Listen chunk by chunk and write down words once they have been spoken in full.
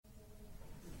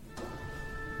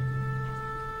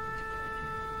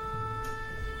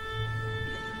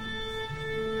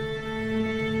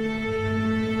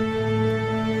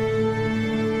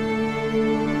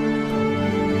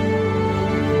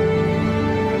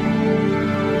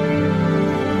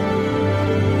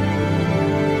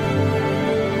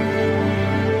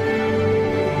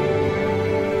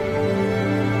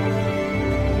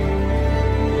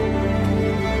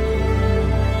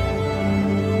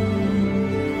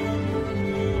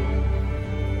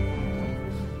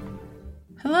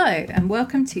and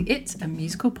welcome to It's a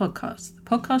Musical Podcast, the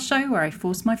podcast show where I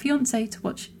force my fiancé to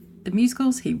watch the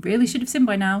musicals he really should have seen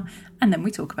by now, and then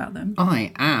we talk about them.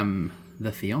 I am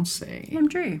the fiancé. I'm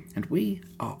Drew. And we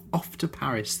are off to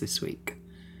Paris this week.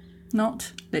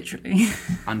 Not literally.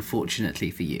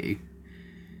 Unfortunately for you.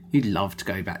 You'd love to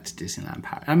go back to Disneyland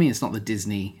Paris. I mean, it's not the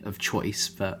Disney of choice,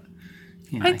 but,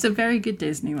 you know. It's a very good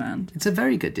Disneyland. It's a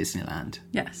very good Disneyland.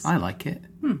 Yes. I like it.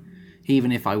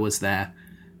 Even if I was there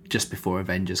just before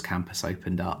Avengers Campus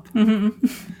opened up. Mm-hmm.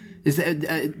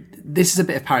 This is a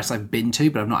bit of Paris I've been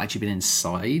to, but I've not actually been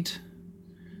inside.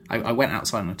 I went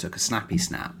outside and I took a snappy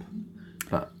snap.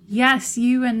 But Yes,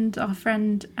 you and our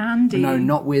friend Andy. no,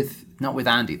 not with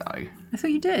Andy though. I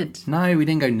thought you did. No, we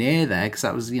didn't go near there because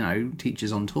that was,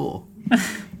 teachers on tour.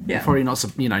 Yeah. Probably not,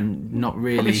 not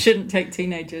really. Probably shouldn't take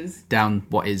teenagers. Down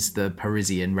what is the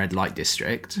Parisian red light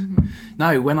district. Mm-hmm.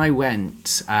 No, when I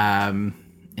went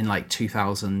in like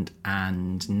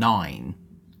 2009,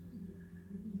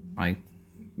 I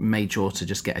made sure to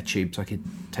just get a tube so I could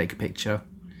take a picture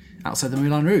outside the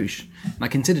Moulin Rouge. And I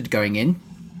considered going in,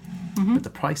 but the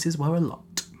prices were a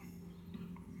lot.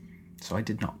 So I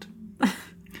did not.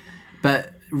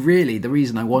 But really, the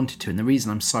reason I wanted to, and the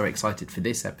reason I'm so excited for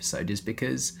this episode, is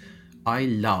because I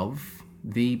love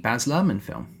the Baz Luhrmann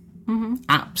film.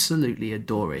 Absolutely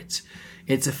adore it.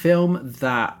 It's a film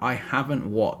that I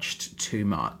haven't watched too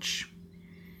much,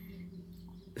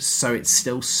 so it's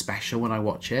still special when I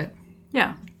watch it.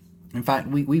 Yeah. In fact,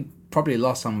 we probably the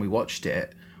last time we watched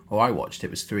it, or I watched it,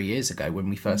 was 3 years ago when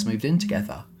we first moved in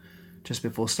together, just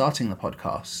before starting the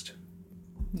podcast.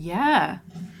 Yeah.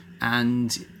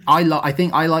 And I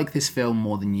think I like this film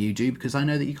more than you do because I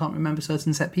know that you can't remember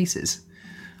certain set pieces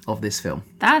of this film.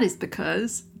 That is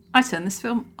because I turned this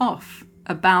film off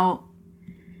about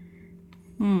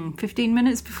 15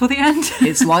 minutes before the end.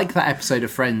 It's like that episode of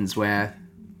Friends where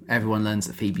everyone learns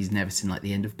that Phoebe's never seen like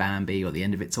the end of Bambi or the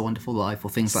end of It's a Wonderful Life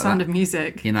or things like Sound that. of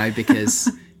Music.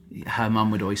 Because her mum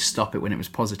would always stop it when it was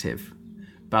positive.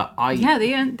 But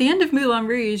the end of Moulin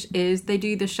Rouge is they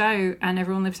do the show and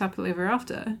everyone lives happily ever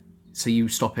after. So you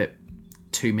stop it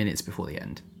 2 minutes before the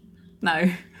end? No.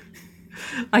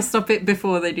 I stop it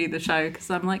before they do the show because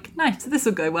I'm like, no, so this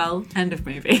will go well. End of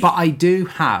movie. But I do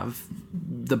have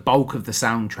the bulk of the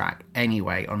soundtrack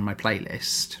anyway on my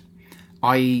playlist.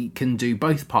 I can do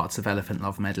both parts of Elephant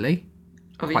Love Medley.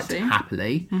 Obviously. Quite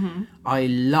happily. Mm-hmm. I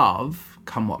love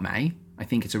Come What May. I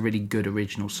think it's a really good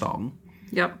original song.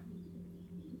 Yep.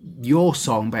 Your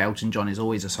song by Elton John is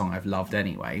always a song I've loved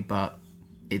anyway, but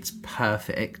it's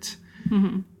perfect.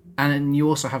 Mm-hmm. And you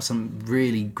also have some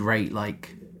really great,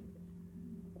 like,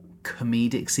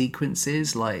 comedic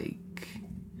sequences, like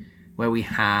where we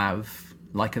have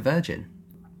Like a Virgin.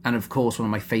 And of course, one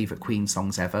of my favourite Queen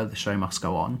songs ever, The Show Must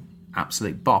Go On.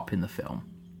 Absolute bop in the film.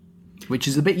 Which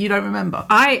is a bit you don't remember.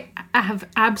 I have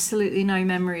absolutely no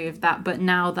memory of that, but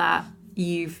now that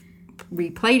you've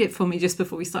replayed it for me just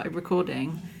before we started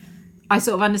recording, I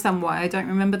sort of understand why I don't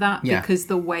remember that. Yeah. Because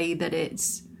the way that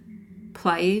it's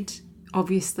played,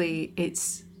 obviously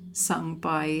it's sung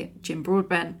by Jim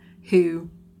Broadbent, who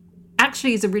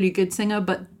actually is a really good singer,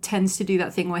 but tends to do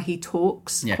that thing where he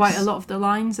talks quite a lot of the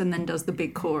lines and then does the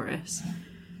big chorus.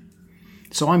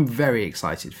 So I'm very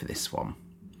excited for this one.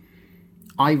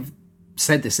 I've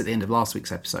said this at the end of last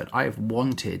week's episode. I have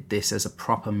wanted this as a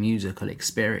proper musical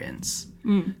experience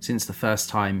since the first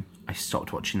time I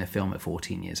stopped watching the film at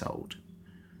 14 years old.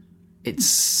 It's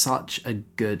such a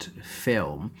good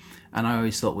film, and I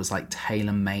always thought it was like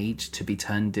tailor-made to be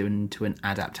turned into an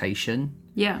adaptation.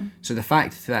 Yeah. So the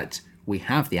fact that we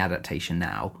have the adaptation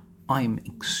now, I'm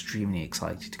extremely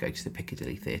excited to go to the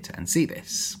Piccadilly Theatre and see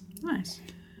this. Nice.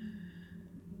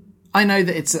 I know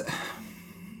that it's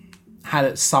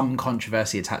had some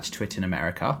controversy attached to it in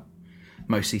America,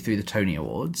 mostly through the Tony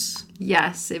Awards.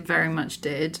 Yes, it very much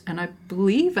did. And I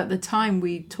believe at the time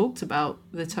we talked about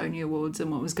the Tony Awards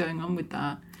and what was going on with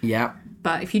that. Yeah.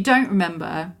 But if you don't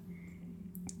remember,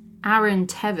 Aaron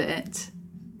Tveit,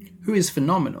 Who is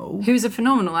phenomenal. who's a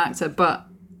phenomenal actor, but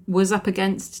was up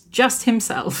against just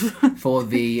himself. For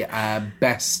the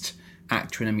best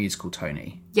actor in a musical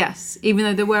Tony. Yes, even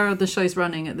though there were other shows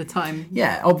running at the time.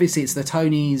 Yeah, obviously it's the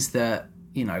Tonys that,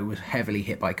 were heavily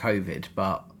hit by COVID,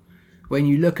 but when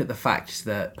you look at the fact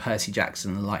that Percy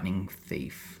Jackson and the Lightning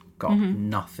Thief got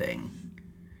nothing,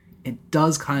 it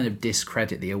does kind of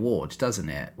discredit the award, doesn't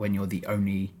it? When you're the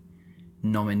only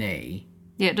nominee.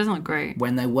 Yeah, it doesn't look great.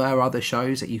 When there were other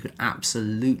shows that you could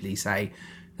absolutely say,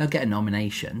 they'll get a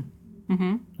nomination.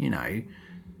 Mm-hmm.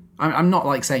 I'm not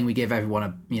like saying we give everyone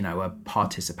a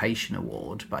participation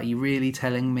award, but are you really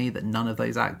telling me that none of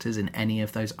those actors in any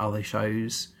of those other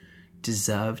shows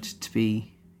deserved to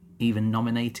be, even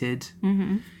nominated.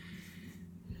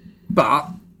 But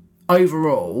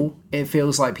overall, it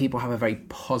feels like people have a very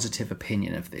positive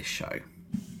opinion of this show.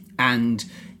 And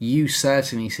you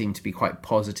certainly seem to be quite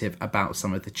positive about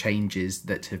some of the changes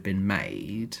that have been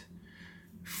made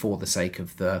for the sake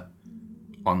of the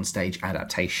onstage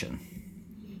adaptation.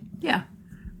 Yeah.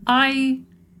 I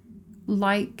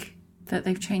like that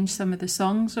they've changed some of the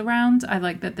songs around. I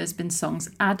like that there's been songs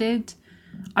added.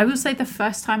 I will say the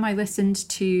first time I listened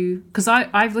to... Because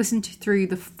I've listened through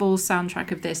the full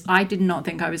soundtrack of this. I did not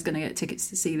think I was going to get tickets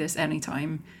to see this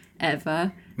anytime,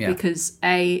 ever. Yeah. Because,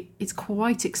 it's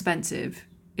quite expensive.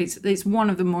 It's one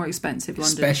of the more expensive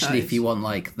London Especially shows. if you want,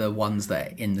 like, the ones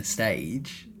that are in the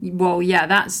stage. Well, yeah,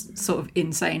 that's sort of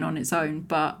insane on its own.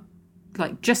 But,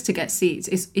 like, just to get seats,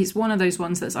 it's one of those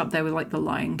ones that's up there with, like, The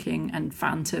Lion King and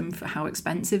Phantom for how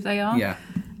expensive they are. Yeah.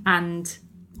 And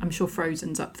I'm sure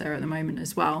Frozen's up there at the moment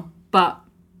as well. But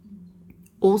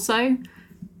also,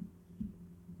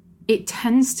 it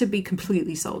tends to be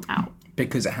completely sold out.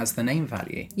 Because it has the name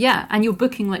value. Yeah, and you're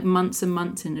booking like months and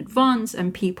months in advance,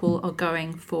 and people are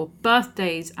going for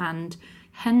birthdays and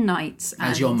hen nights.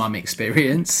 As your mum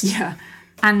experienced. Yeah,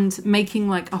 and making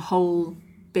like a whole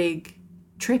big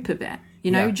trip of it,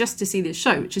 just to see this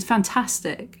show, which is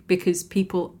fantastic because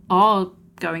people are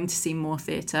going to see more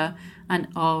theatre and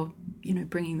are,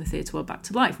 bringing the theatre world back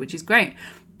to life, which is great.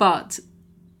 But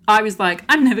I was like,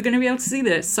 I'm never going to be able to see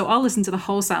this, so I'll listen to the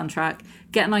whole soundtrack,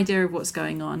 get an idea of what's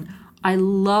going on. I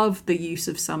love the use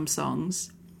of some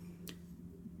songs.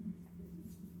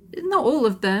 Not all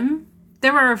of them.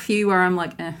 There are a few where I'm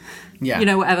like,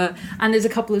 whatever. And there's a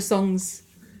couple of songs,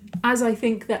 as I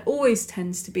think there always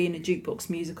tends to be in a jukebox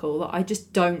musical, that I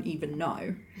just don't even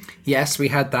know. Yes, we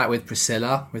had that with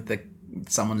Priscilla, with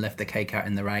someone left the cake out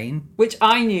in the rain. Which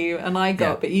I knew and I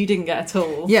got, but you didn't get at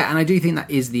all. Yeah, and I do think that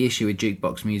is the issue with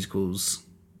jukebox musicals.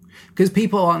 Because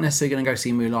people aren't necessarily going to go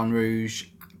see Moulin Rouge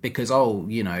because,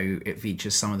 it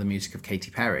features some of the music of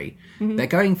Katy Perry. Mm-hmm. They're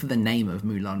going for the name of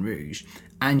Moulin Rouge.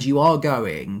 And you are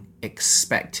going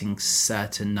expecting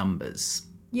certain numbers.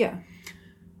 Yeah.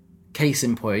 Case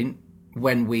in point,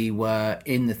 when we were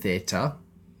in the theatre...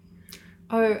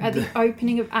 Oh, at the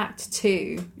opening of Act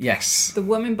 2. Yes. The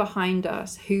woman behind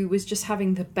us, who was just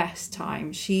having the best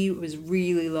time, she was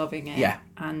really loving it. Yeah.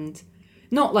 And...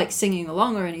 not like singing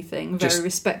along or anything, very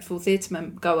respectful theatre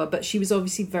goer, but she was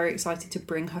obviously very excited to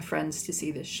bring her friends to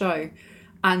see this show.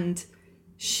 And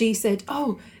she said,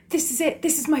 oh, this is it.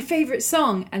 This is my favourite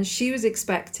song. And she was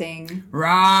expecting...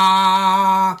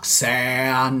 Roxanne.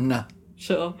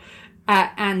 Sure.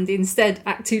 And instead,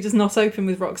 Act 2 does not open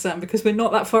with Roxanne because we're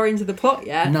not that far into the plot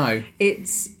yet. No.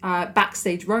 It's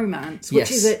Backstage Romance,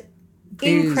 which is an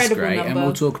incredible great, number. And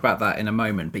we'll talk about that in a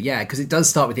moment. But yeah, because it does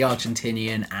start with the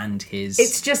Argentinian and his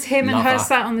It's just him lover. And her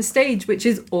sat on the stage, which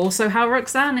is also how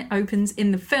Roxanne opens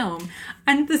in the film.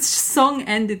 And the song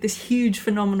ended this huge,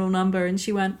 phenomenal number, and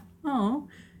she went, oh,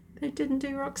 they didn't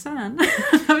do Roxanne.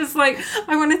 I was like,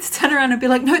 I wanted to turn around and be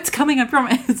like, no, it's coming, I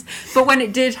promise. But when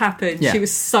it did happen, she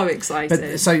was so excited.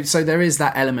 But so there is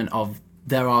that element of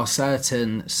there are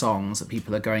certain songs that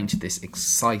people are going to this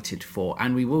excited for,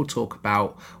 and we will talk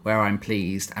about where I'm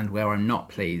pleased and where I'm not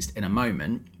pleased in a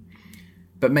moment.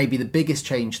 But maybe the biggest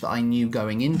change that I knew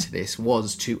going into this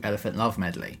was to Elephant Love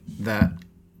Medley. That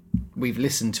we've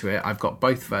listened to it, I've got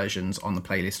both versions on the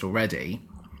playlist already.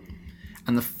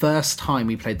 And the first time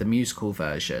we played the musical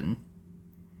version,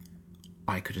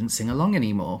 I couldn't sing along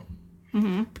anymore.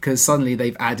 Mm-hmm. Because suddenly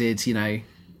they've added,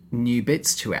 new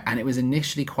bits to it, and it was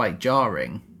initially quite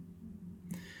jarring.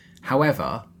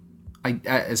 However,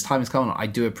 as time has gone on, I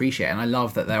do appreciate it, and I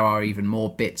love that there are even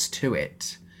more bits to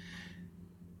it.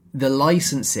 The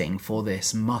licensing for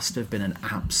this must have been an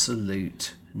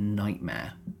absolute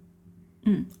nightmare.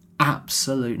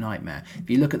 Absolute nightmare. If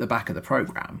you look at the back of the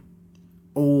programme,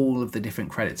 all of the different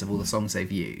credits of all the songs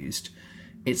they've used,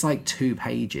 it's like 2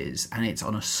 pages, and it's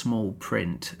on a small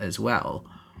print as well.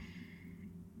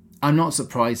 I'm not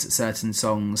surprised that certain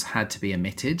songs had to be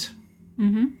omitted.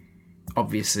 Mm-hmm.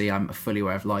 Obviously, I'm fully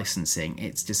aware of licensing.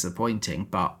 It's disappointing,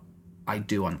 but I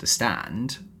do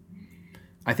understand.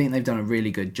 I think they've done a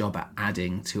really good job at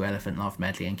adding to Elephant Love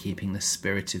Medley and keeping the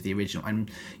spirit of the original.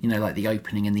 And, like the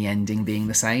opening and the ending being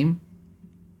the same.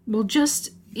 Well,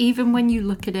 just even when you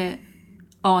look at it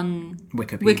on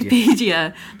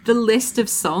Wikipedia, the list of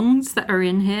songs that are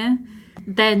in here,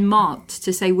 they're marked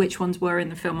to say which ones were in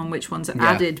the film and which ones are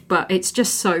added, but it's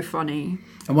just so funny.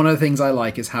 And one of the things I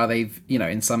like is how they've,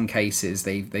 in some cases,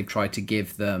 they've tried to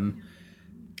give them,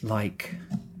 like,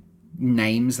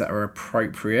 names that are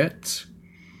appropriate,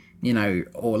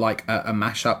 or like a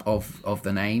mashup of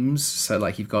the names. So,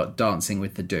 like, you've got Dancing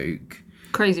with the Duke,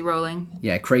 Crazy Rolling.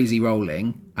 Yeah, Crazy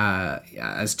Rolling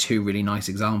as two really nice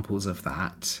examples of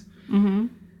that.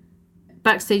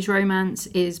 Backstage Romance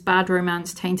is Bad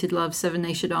Romance, Tainted Love, Seven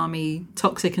Nation Army,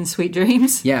 Toxic and Sweet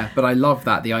Dreams. Yeah, but I love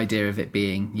that, the idea of it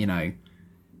being, you know,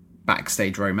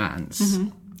 Backstage Romance.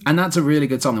 And that's a really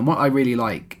good song. And what I really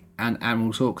like, and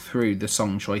we'll talk through the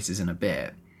song choices in a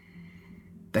bit,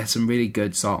 there's some really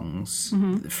good songs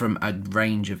from a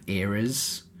range of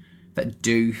eras that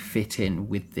do fit in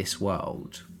with this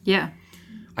world. Yeah.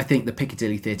 I think the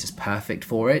Piccadilly Theatre's perfect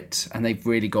for it, and they've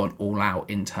really gone all out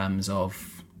in terms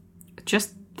of...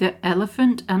 Just the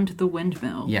elephant and the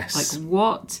windmill. Yes. Like,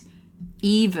 what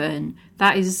even...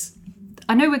 That is...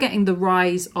 I know we're getting the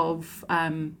rise of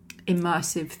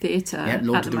immersive theatre. Yeah,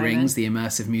 Lord of the moment. Rings, the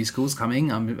immersive musical's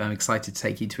coming. I'm excited to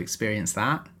take you to experience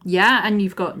that. Yeah, and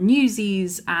you've got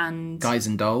Newsies and... Guys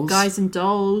and Dolls. Guys and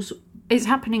Dolls. It's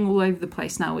happening all over the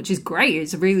place now, which is great.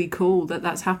 It's really cool that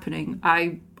that's happening.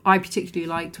 I particularly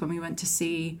liked when we went to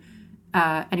see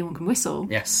Anyone Can Whistle.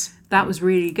 Yes. That was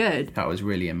really good. That was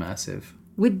really immersive.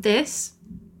 With this,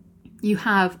 you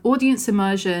have audience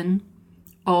immersion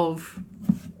of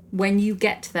when you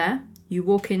get there, you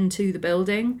walk into the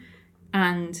building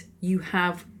and you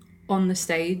have on the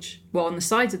stage, well, on the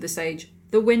sides of the stage,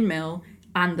 the windmill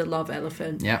and the love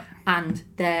elephant. Yeah. And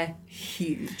they're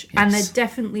huge. Yes. And they're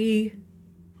definitely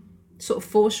sort of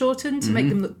foreshortened to make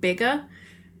them look bigger,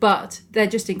 but they're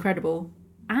just incredible.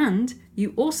 And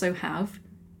you also have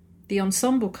the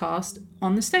ensemble cast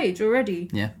on the stage already,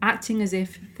 acting as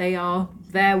if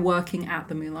they're working at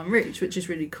the Moulin Rouge, which is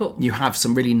really cool. You have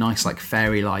some really nice like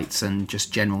fairy lights and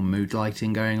just general mood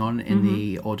lighting going on in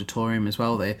the auditorium as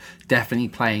well. They're definitely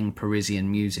playing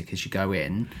Parisian music as you go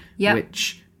in,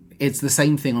 which it's the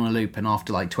same thing on a loop, and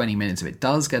after like 20 minutes of it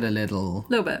does get a little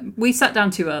bit. We sat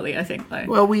down too early, I think, though.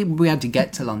 Well, we had to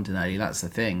get to London early, that's the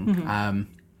thing.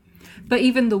 But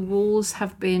even the walls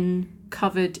have been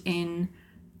covered in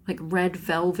like red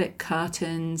velvet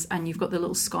curtains, and you've got the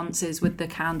little sconces with the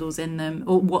candles in them,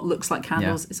 or what looks like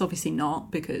candles. It's obviously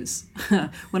not, because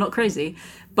we're not crazy,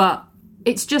 but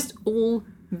it's just all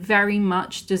very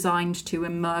much designed to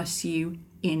immerse you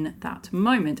in that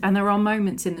moment. And there are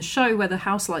moments in the show where the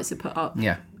house lights are put up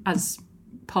as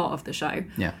part of the show.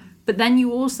 But then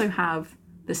you also have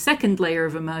the second layer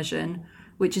of immersion,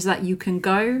 which is that you can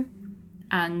go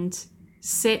and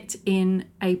sit in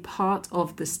a part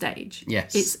of the stage.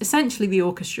 It's essentially the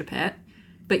orchestra pit,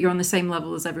 but you're on the same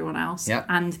level as everyone else.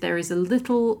 And there is a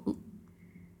little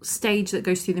stage that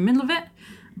goes through the middle of it,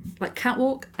 like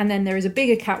catwalk, and then there is a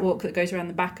bigger catwalk that goes around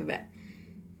the back of it.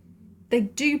 They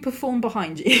do perform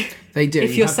behind you. They do.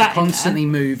 If you you're have sat to constantly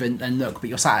move and look, but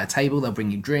you're sat at a table, they'll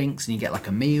bring you drinks, and you get like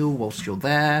a meal whilst you're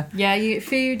there. Yeah, you get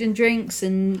food and drinks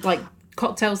and like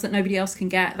cocktails that nobody else can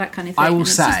get, that kind of thing. I will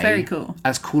it's say, just very cool.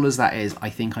 As cool as that is, I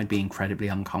think I'd be incredibly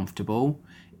uncomfortable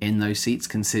in those seats,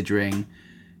 considering,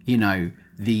 you know,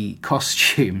 the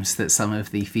costumes that some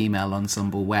of the female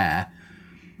ensemble wear.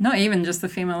 Not even just the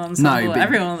female ensemble. No, but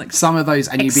everyone looks some of those,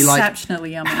 and you'd be like,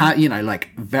 exceptionally yummy. You know,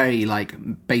 like very like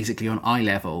basically on eye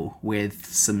level with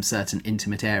some certain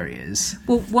intimate areas.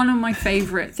 Well, one of my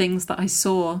favourite things that I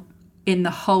saw in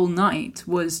the whole night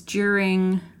was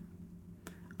during,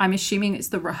 I'm assuming it's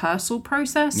the rehearsal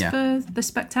process for the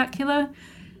spectacular.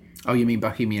 Oh, you mean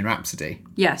Bohemian Rhapsody?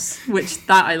 Yes, which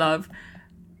that I love.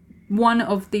 One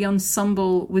of the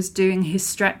ensemble was doing his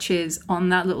stretches on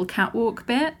that little catwalk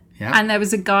bit. Yeah. And there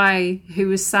was a guy who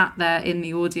was sat there in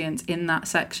the audience in that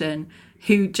section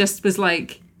who just was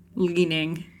like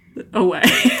leaning away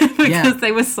because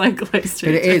they were so close to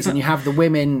But it each is, other. and you have the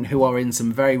women who are in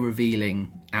some very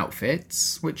revealing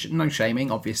outfits, which no shaming,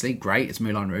 obviously, great, it's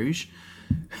Moulin Rouge.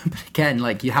 But again,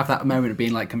 like you have that moment of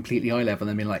being like completely eye level and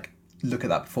then being like, look at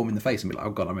that perform in the face and be like,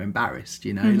 oh god, I'm embarrassed,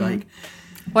 you know, like.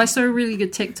 Well, I saw a really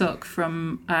good TikTok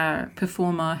from a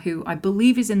performer who I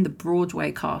believe is in the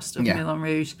Broadway cast of Moulin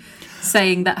Rouge,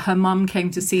 saying that her mum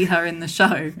came to see her in the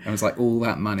show. It was like all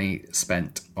that money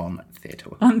spent on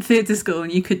theatre. On theatre school,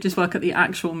 and you could just work at the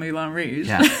actual Moulin Rouge.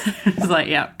 Yeah. It's like,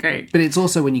 yeah, great. But it's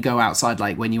also when you go outside,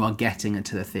 like when you are getting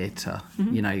into the theatre,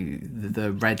 you know,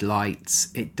 the red lights,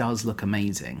 it does look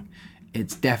amazing.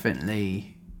 It's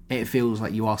definitely, it feels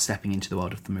like you are stepping into the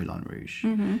world of the Moulin Rouge.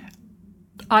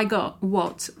 I got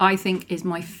what I think is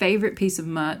my favourite piece of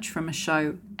merch from a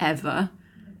show ever.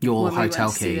 Your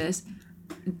hotel key.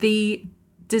 The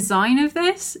design of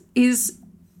this is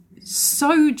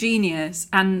so genius,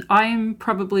 and I'm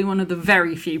probably one of the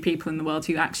very few people in the world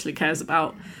who actually cares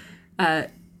about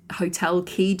hotel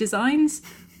key designs.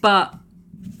 But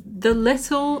the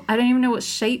little, I don't even know what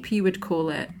shape you would call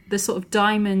it, the sort of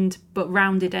diamond but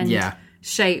rounded end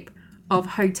shape of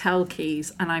hotel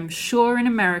keys, and I'm sure in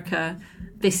America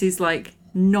this is like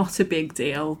not a big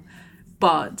deal,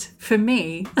 but for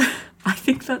me, I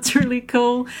think that's really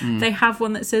cool. They have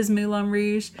one that says Moulin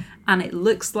Rouge, and it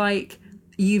looks like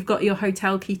you've got your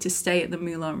hotel key to stay at the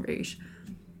Moulin Rouge.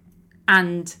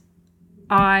 And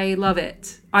I love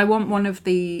it. I want one of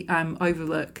the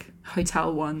Overlook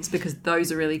hotel ones because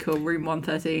those are really cool. Room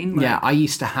 113. Yeah, I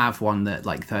used to have one that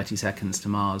like 30 Seconds to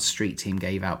Mars Street Team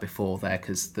gave out before there,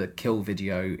 because the Kill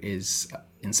video is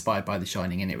inspired by The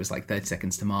Shining, and it was like 30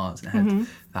 Seconds to Mars, and it had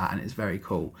that, and it's very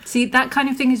cool. See, that kind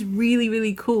of thing is really,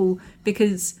 really cool,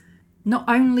 because not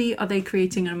only are they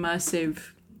creating an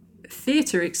immersive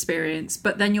theatre experience,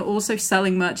 but then you're also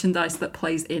selling merchandise that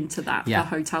plays into that. The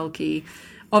hotel key.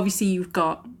 Obviously, you've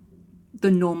got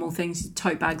the normal things,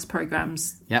 tote bags,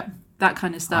 programs, that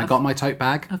kind of stuff. I got my tote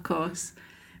bag. Of course.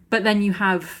 But then you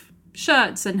have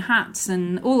shirts and hats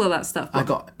and all of that stuff. But I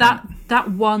got that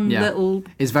one little...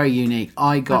 It's very unique.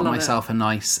 I got myself a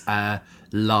nice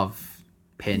love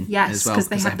pin as well. Because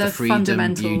they have the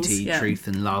freedom, beauty, truth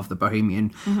and love, the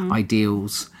bohemian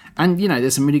ideals. And, you know,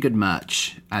 there's some really good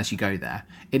merch as you go there.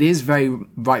 It is very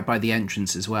right by the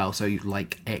entrance as well. So,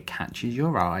 like, it catches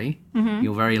your eye.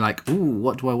 You're very like, ooh,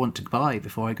 what do I want to buy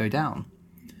before I go down?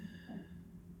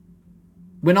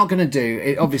 We're not going to do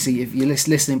it. Obviously, if you're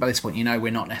listening by this point, you know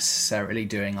we're not necessarily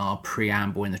doing our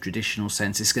preamble in the traditional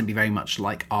sense. It's going to be very much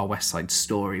like our West Side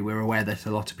Story. We're aware that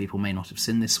a lot of people may not have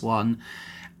seen this one.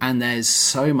 And there's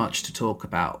so much to talk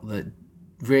about that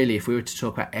really, if we were to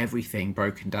talk about everything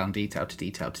broken down detail to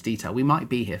detail to detail, we might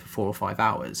be here for 4 or 5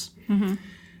 hours. And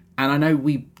I know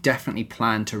we definitely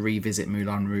plan to revisit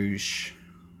Moulin Rouge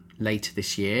later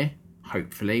this year.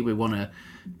 Hopefully, we want to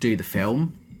do the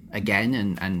film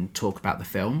again and talk about the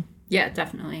film. Yeah,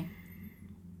 definitely.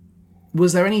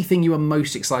 Was there anything you were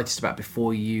most excited about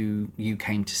before you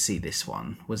came to see this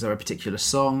one? Was there a particular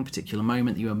song, particular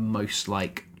moment that you were most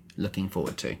like looking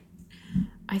forward to?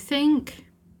 I think...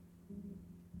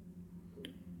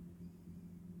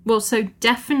 Well, so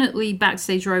definitely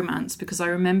Backstage Romance, because I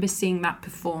remember seeing that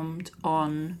performed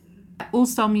on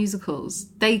All-Star Musicals.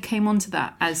 They came onto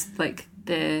that as like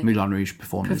the Moulin Rouge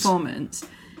performance.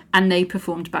 And they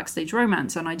performed Backstage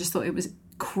Romance, and I just thought it was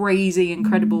crazy,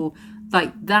 incredible.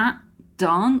 Like, that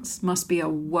dance must be a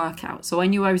workout. So I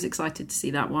knew I was excited to see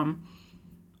that one.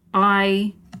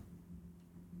 I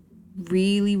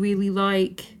really, really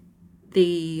like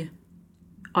the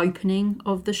opening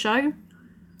of the show.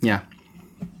 Yeah.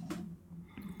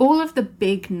 All of the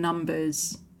big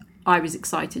numbers I was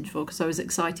excited for, because I was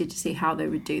excited to see how they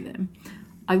would do them.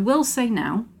 I will say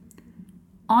now,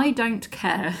 I don't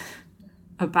care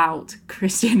about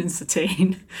Christian and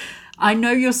Satine. I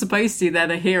know you're supposed to, they're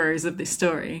the heroes of this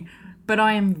story, but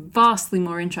I am vastly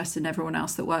more interested in everyone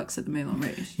else that works at the Moulin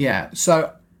Rouge. Yeah,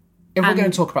 so if we're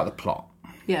going to talk about the plot,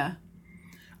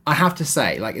 I have to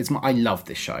say, like, I love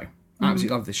this show. I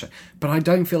absolutely love this show. But I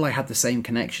don't feel I had the same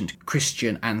connection to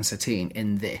Christian and Satine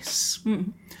in this.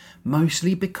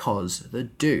 Mostly because the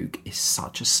Duke is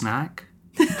such a snack.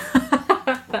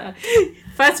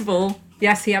 First of all,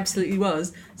 yes, he absolutely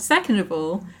was. Second of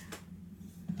all,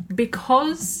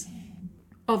 because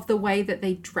of the way that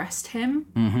they dressed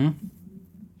him,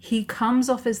 he comes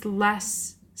off as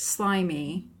less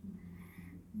slimy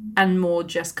and more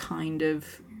just kind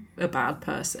of a bad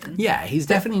person. Yeah, he's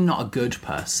definitely not a good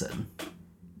person.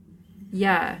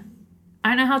 Yeah. I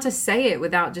don't know how to say it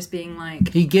without just being like...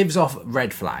 He gives off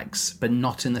red flags, but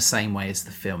not in the same way as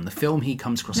the film. The film, he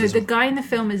comes across as... the guy in the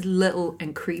film is little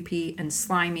and creepy and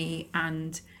slimy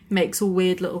and makes all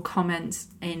weird little comments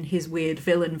in his weird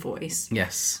villain voice.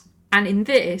 Yes. And in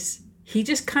this, he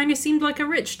just kind of seemed like a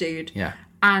rich dude. Yeah.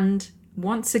 And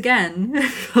once again,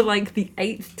 for like the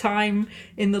 8th time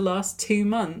in the last 2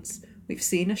 months, we've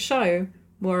seen a show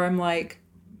where I'm like,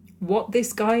 what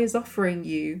this guy is offering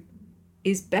you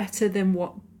is better than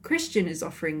what Christian is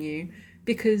offering you,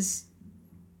 because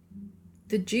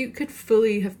the Duke could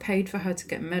fully have paid for her to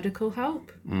get medical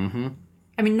help.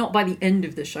 I mean, not by the end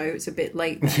of the show, it's a bit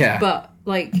late then, yeah. But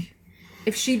like,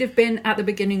 if she'd have been at the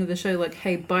beginning of the show like,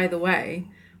 hey, by the way,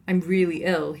 I'm really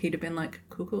ill, he'd have been like,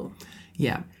 cool.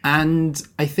 Yeah, and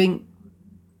I think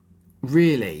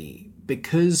really,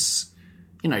 because,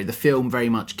 you know, the film very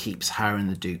much keeps her and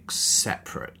the Duke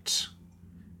separate.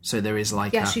 So there is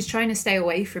like she's trying to stay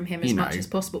away from him as much as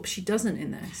possible, but she doesn't in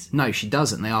this. No, she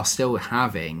doesn't. They are still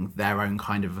having their own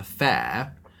kind of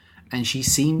affair, and she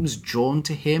seems drawn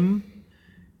to him.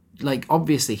 Like,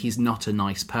 obviously, he's not a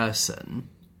nice person.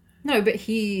 No, but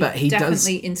he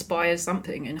definitely inspires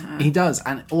something in her. He does,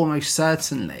 and almost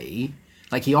certainly,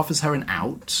 like, he offers her an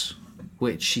out,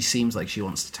 which she seems like she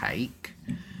wants to take.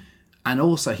 And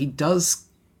also, he does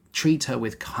treat her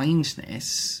with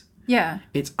kindness. Yeah.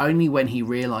 It's only when he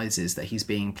realises that he's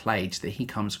being played that he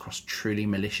comes across truly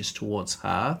malicious towards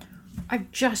her.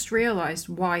 I've just realised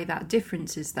why that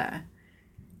difference is there.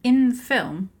 In the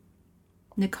film,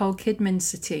 Nicole Kidman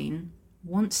Satine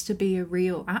wants to be a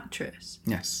real actress.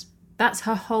 Yes. That's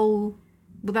her whole...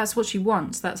 Well, that's what she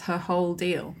wants. That's her whole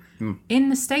deal. In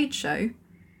the stage show,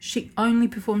 she only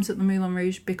performs at the Moulin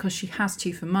Rouge because she has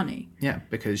to for money. Yeah,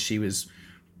 because she was,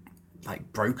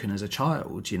 like, broken as a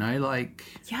child, you know, like...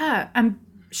 Yeah, and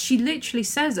she literally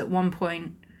says at one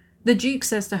point... The Duke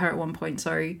says to her at one point,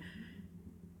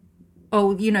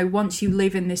 oh, you know, once you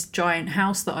live in this giant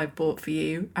house that I've bought for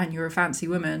you and you're a fancy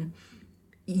woman,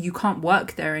 you can't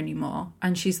work there anymore.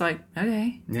 And she's like,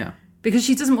 okay. Yeah. Because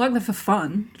she doesn't work there for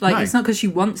fun. Like, No. It's not because she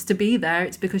wants to be there.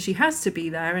 It's because she has to be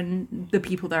there and the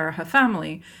people there are her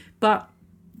family. But,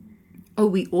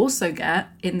 we also get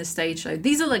in the stage show...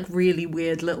 These are, like, really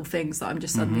weird little things that I'm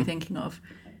just suddenly thinking of.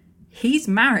 He's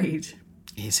married.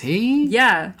 Is he?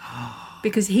 Yeah.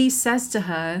 Because he says to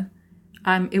her...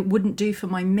 it wouldn't do for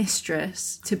my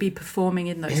mistress to be performing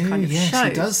in those kind of yes, shows.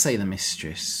 He does say the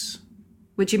mistress.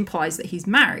 Which implies that he's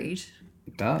married.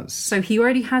 It does. So he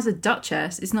already has a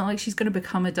duchess. It's not like she's going to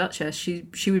become a duchess.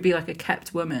 She would be like a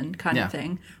kept woman kind of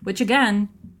thing. Which, again,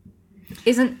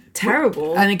 isn't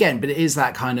terrible. And again, but it is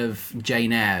that kind of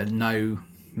Jane Eyre, no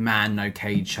man, no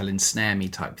cage shall ensnare me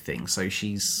type thing. So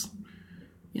she's,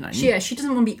 you know... She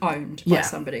doesn't want to be owned by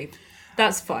somebody.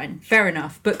 That's fine. Fair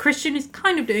enough. But Christian is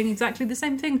kind of doing exactly the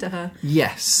same thing to her.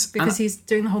 Yes. Because he's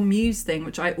doing the whole muse thing,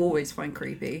 which I always find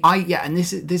creepy. And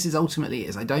this is ultimately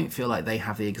I don't feel like they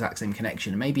have the exact same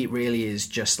connection. And maybe it really is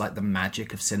just like the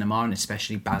magic of cinema, and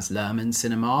especially Baz Luhrmann's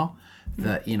cinema,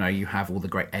 that, you know, you have all the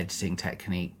great editing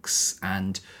techniques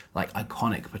and like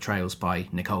iconic portrayals by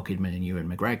Nicole Kidman and Ewan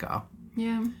McGregor.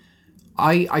 Yeah.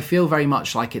 I feel very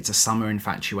much like it's a summer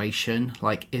infatuation.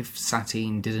 Like, if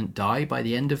Satine didn't die by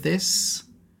the end of this,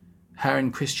 her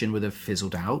and Christian would have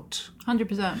fizzled out.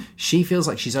 100%. She feels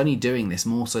like she's only doing this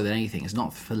more so than anything. It's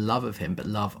not for love of him, but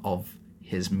love of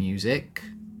his music.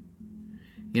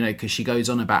 You know, because she goes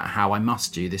on about how I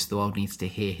must do this, the world needs to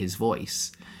hear his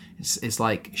voice. It's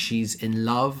like she's in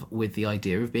love with the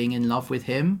idea of being in love with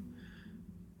him,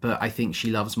 but I think she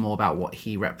loves more about what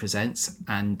he represents,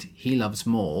 and he loves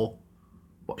more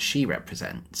what she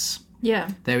represents. Yeah.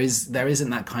 There isn't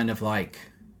that kind of like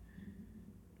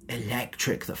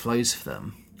electric that flows for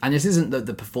them. And this isn't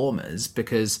the performers,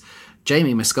 because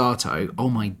Jamie Moscato, oh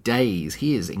my days,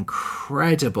 he is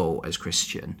incredible as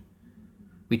Christian.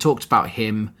 We talked about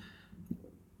him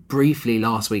briefly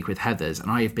last week with Heathers,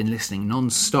 and I have been listening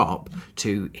non-stop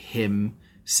to him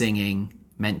singing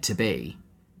Meant to Be.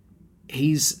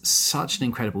 He's such an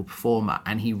incredible performer,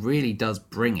 and he really does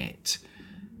bring it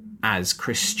as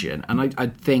Christian. And I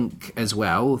think as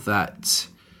well that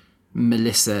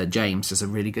Melissa James does a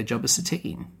really good job as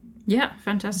Satine. Yeah,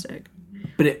 fantastic.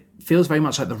 But it feels very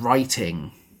much like the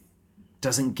writing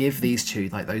doesn't give these two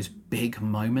like those big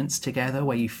moments together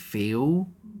where you feel...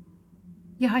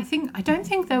 Yeah, I don't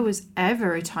think there was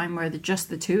ever a time where just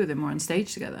the two of them were on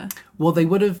stage together. Well, they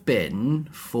would have been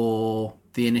for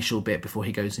the initial bit before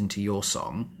he goes into Your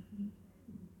Song.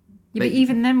 Yeah, but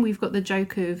even then we've got the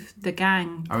joke of the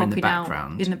gang Are in the popping out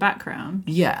background. in the background.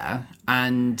 Yeah,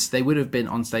 and they would have been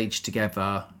on stage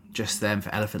together just then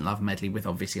for Elephant Love Medley with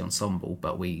obviously ensemble,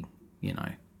 but we, you know...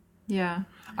 Yeah.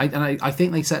 I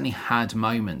think they certainly had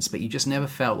moments, but you just never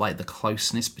felt like the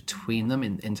closeness between them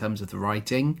in terms of the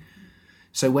writing.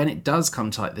 So when it does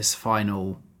come to like this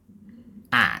final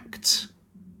act,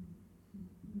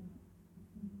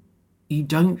 you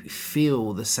don't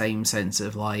feel the same sense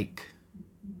of like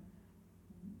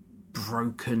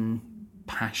broken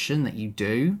passion that you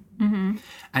do. Mm-hmm.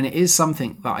 And it is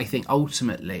something that I think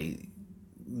ultimately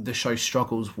the show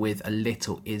struggles with a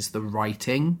little, is the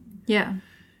writing. Yeah.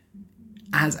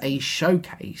 As a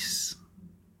showcase,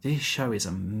 this show is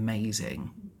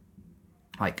amazing.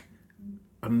 Like,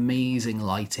 amazing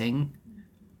lighting.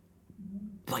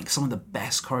 Like, some of the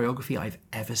best choreography I've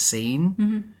ever seen.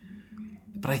 Mm-hmm.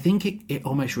 But I think it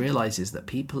almost realises that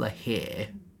people are here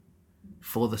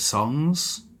for the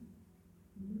songs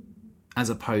as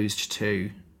opposed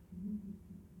to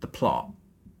the plot.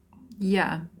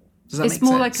 Yeah. Does that it's make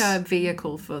more sense? like a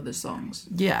vehicle for the songs.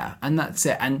 Yeah, and that's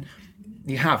it. And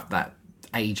you have that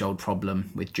age-old problem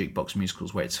with jukebox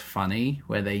musicals where it's funny,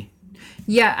 where they...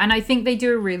 Yeah, and I think they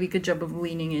do a really good job of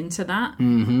leaning into that.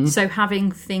 Mm-hmm. So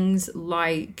having things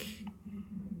like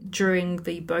during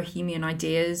the Bohemian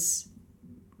Ideas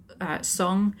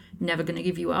song, Never Gonna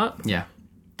Give You Up. Yeah.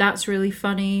 That's really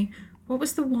funny. What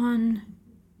was the one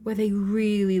where they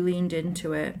really leaned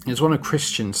into it. It's one of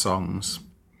Christian's songs.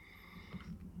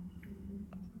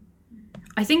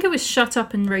 I think it was Shut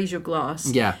Up and Raise Your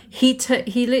Glass. Yeah. He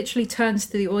literally turns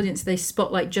to the audience, they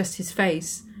spotlight just his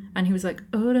face, and he was like,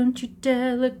 oh, don't you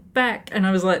dare look back. And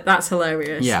I was like, that's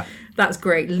hilarious. Yeah. That's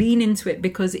great. Lean into it,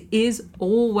 because it is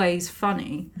always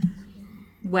funny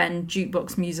when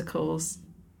jukebox musicals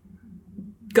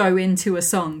go into a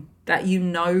song that you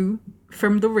know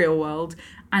from the real world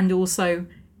and also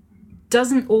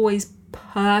doesn't always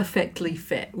perfectly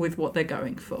fit with what they're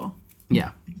going for.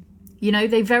 Yeah. You know,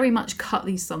 they very much cut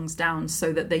these songs down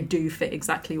so that they do fit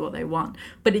exactly what they want.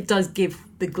 But it does give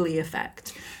the Glee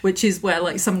effect, which is where,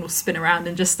 like, someone will spin around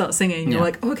and just start singing. And you're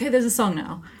like, okay, there's a song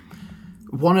now.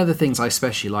 One of the things I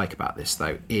especially like about this,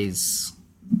 though, is...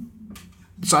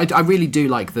 So I really do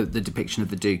like the depiction of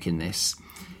the Duke in this.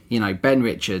 You know, Ben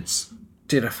Richards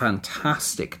did a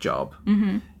fantastic job,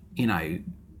 you know,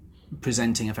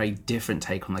 presenting a very different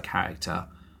take on the character,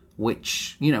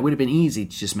 which, you know, would have been easy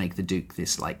to just make the Duke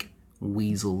this, like,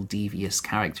 weasel, devious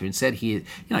character. Instead, he, you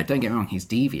know, don't get me wrong, he's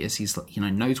devious. He's, you know,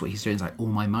 knows what he's doing. He's like, all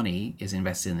my money is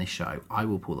invested in this show. I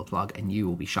will pull the plug and you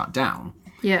will be shut down.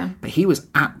 Yeah. But he was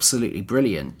absolutely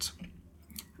brilliant.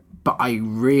 But I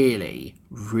really,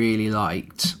 really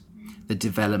liked the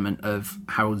development of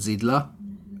Harold Zidler.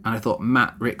 And I thought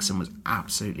Matt Rickson was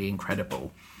absolutely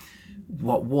incredible.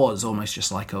 What was almost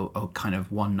just like a kind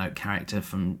of one-note character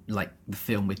from, like, the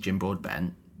film with Jim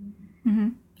Broadbent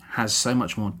has so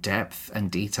much more depth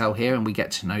and detail here, and we get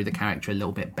to know the character a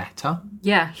little bit better.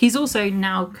 Yeah, he's also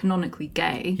now canonically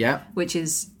gay, Yeah. which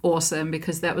is awesome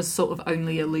because that was sort of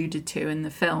only alluded to in the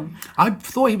film. I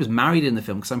thought he was married in the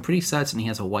film because I'm pretty certain he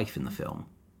has a wife in the film.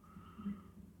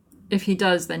 If he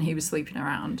does, then he was sleeping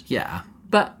around. Yeah.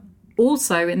 But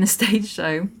also in the stage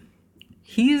show,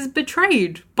 he is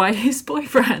betrayed by his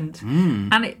boyfriend.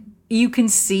 And you can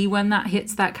see when that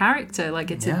hits that character.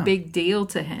 Like, it's a big deal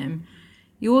to him.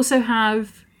 You also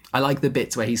have... I like the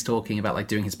bits where he's talking about, like,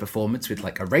 doing his performance with,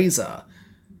 like, a razor.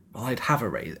 Well, I'd have a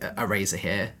razor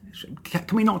here. Can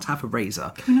we not have a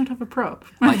razor? Can we not have a prop?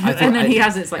 Like, and then he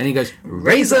has it, it's like... And he goes,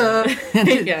 razor!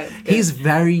 Yeah, he's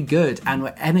very good. And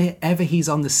whenever he's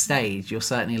on the stage, you're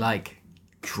certainly, like,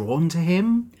 drawn to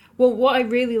him. Well, what I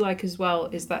really like as well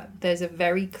is that there's a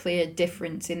very clear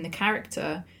difference in the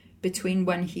character between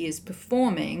when he is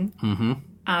performing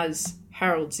as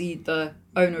Harold Zede, the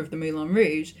owner of the Moulin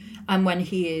Rouge, and when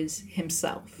he is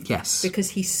himself. Yes.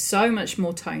 Because he's so much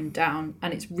more toned down,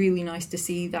 and it's really nice to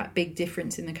see that big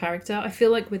difference in the character. I feel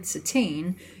like with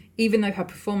Satine, even though her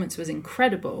performance was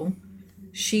incredible,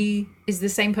 she is the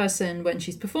same person when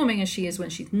she's performing as she is when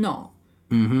she's not.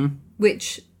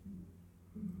 Which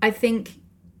I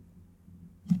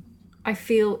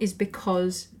feel is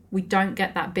because we don't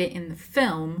get that bit in the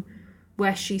film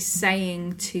where she's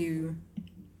saying to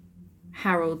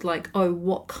Harold, like, oh,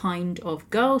 what kind of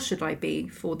girl should I be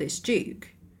for this Duke?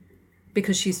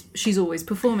 Because she's always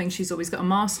performing, she's always got a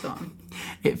mask on.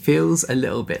 It feels a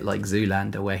little bit like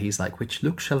Zoolander, where he's like, which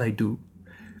look shall I do?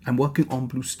 I'm working on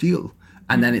blue steel.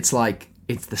 And then it's like,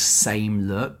 it's the same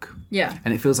look. Yeah.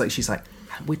 And it feels like she's like,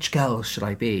 which girl should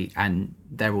I be? And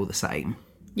they're all the same.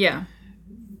 Yeah.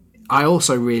 I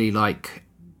also really like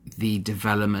the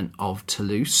development of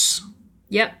Toulouse.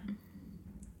 Yep.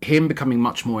 Him becoming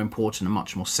much more important and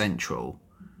much more central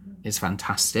is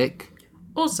fantastic.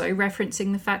 Also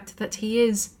referencing the fact that he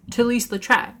is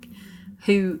Toulouse-Lautrec,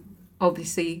 who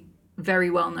obviously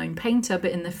very well-known painter,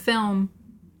 but in the film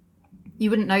you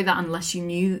wouldn't know that unless you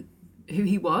knew who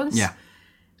he was. Yeah.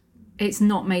 It's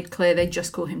not made clear, they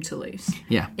just call him Toulouse.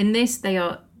 Yeah. In this, they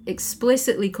are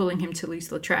explicitly calling him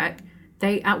Toulouse-Lautrec.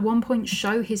 They, at one point,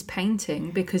 show his painting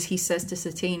because he says to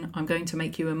Satine, I'm going to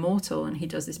make you immortal, and he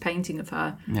does this painting of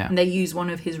her. Yeah. And they use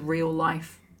one of his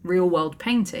real-world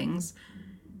paintings.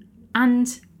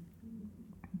 And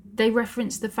they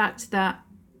reference the fact that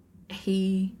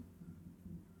he...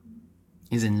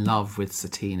 is in love with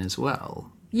Satine as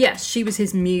well. Yes, she was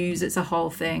his muse. It's a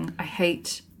whole thing. I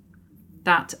hate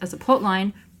that as a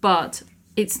plotline, but...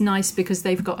 it's nice because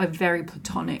they've got a very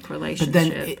platonic relationship. But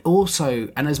then it also,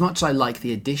 and as much as I like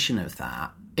the addition of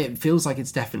that, it feels like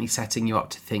it's definitely setting you up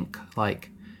to think, like,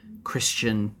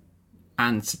 Christian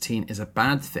and Satine is a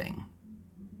bad thing.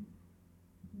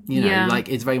 You know, like,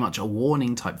 it's very much a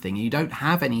warning type thing. You don't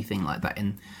have anything like that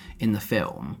in the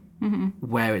film,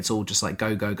 where it's all just like,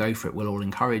 go, go, go for it, we'll all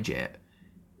encourage it.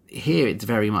 Here, it's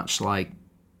very much like,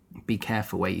 be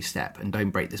careful where you step and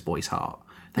don't break this boy's heart.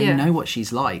 They know what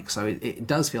she's like, so it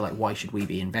does feel like, why should we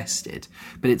be invested?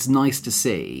 But it's nice to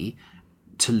see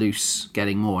Toulouse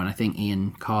getting more, and I think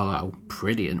Ian Carlisle,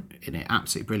 brilliant in it,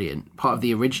 absolutely brilliant. Part of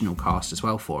the original cast as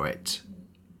well for it.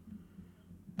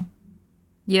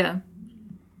 Yeah.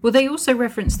 Well, they also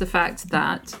reference the fact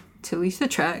that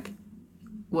Toulouse-Lautrec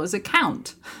was a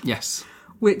count, Yes.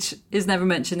 which is never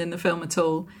mentioned in the film at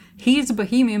all. He is a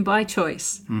bohemian by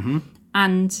choice. Mm-hmm.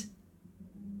 And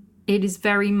it is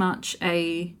very much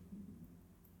a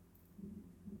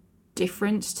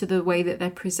difference to the way that they're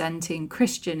presenting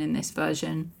Christian in this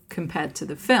version compared to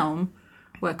the film,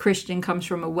 where Christian comes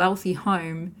from a wealthy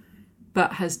home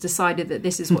but has decided that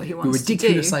this is what he wants to do.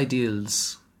 Ridiculous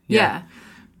ideals. Yeah.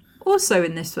 Also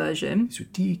in this version... His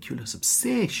ridiculous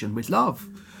obsession with love.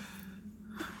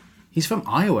 He's from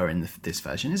Iowa in this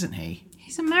version, isn't he?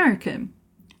 He's American,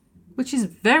 which is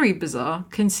very bizarre,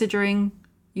 considering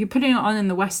you're putting it on in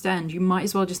the West End. You might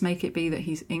as well just make it be that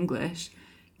he's English,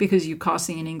 because you're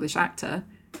casting an English actor.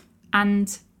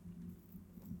 And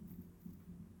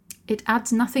it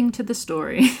adds nothing to the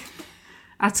story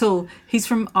at all. He's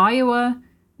from Iowa,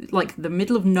 like the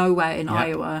middle of nowhere in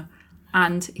Iowa.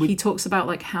 And he talks about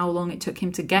like how long it took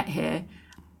him to get here.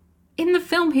 In the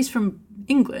film, he's from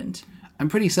England. I'm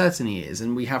pretty certain he is.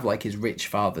 And we have like his rich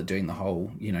father doing the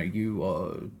whole, you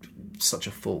are such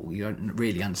a fool. You don't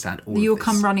really understand all You'll of this.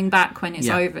 come running back when it's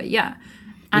over. Yeah.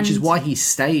 Which is why he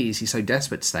stays. He's so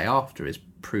desperate to stay after, is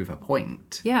prove a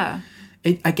point. Yeah.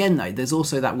 Again, though, there's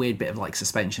also that weird bit of like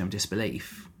suspension of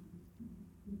disbelief.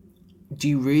 Do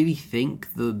you really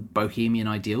think the bohemian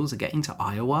ideals are getting to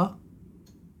Iowa?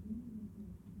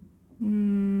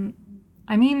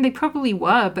 I mean, they probably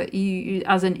were, but you,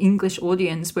 as an English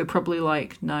audience, we're probably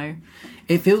like, no.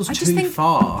 It feels too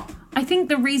far. I think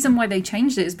the reason why they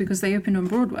changed it is because they opened on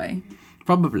Broadway.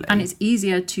 Probably. And it's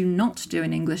easier to not do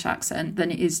an English accent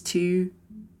than it is to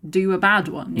do a bad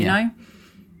one, you know?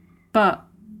 But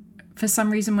for some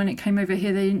reason, when it came over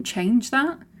here, they didn't change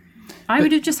that. I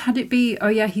would have just had it be, oh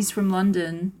yeah, he's from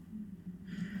London.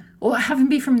 Or have him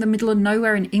be from the middle of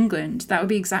nowhere in England. That would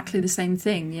be exactly the same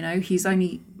thing, He's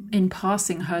only in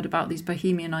passing heard about these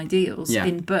bohemian ideals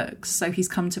in books. So he's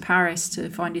come to Paris to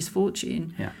find his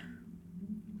fortune. Yeah.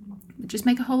 It just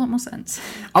make a whole lot more sense.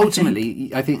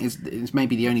 Ultimately, I think it's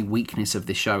maybe the only weakness of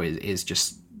this show is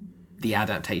just the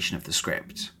adaptation of the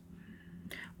script.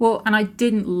 Well, and I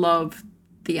didn't love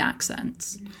the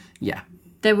accents. Yeah.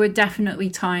 There were definitely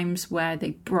times where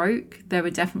they broke. There were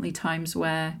definitely times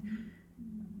where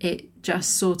it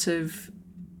just sort of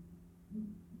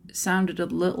sounded a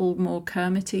little more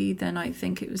Kermity than I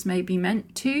think it was maybe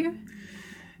meant to.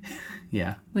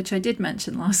 Yeah. Which I did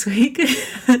mention last week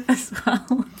as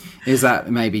well. Is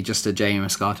that maybe just a Jamie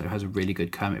Moscato has a really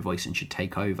good Kermit voice and should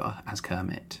take over as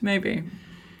Kermit? Maybe.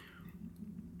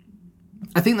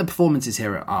 I think the performances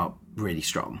here are really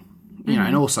strong.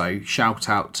 And also shout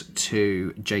out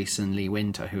to Jason Lee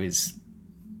Winter, who is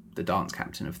the dance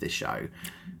captain of this show.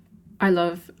 I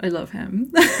love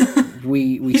him.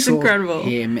 We He's saw incredible.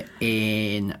 him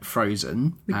in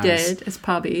Frozen. We did, as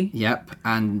Pubby. Yep,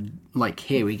 and like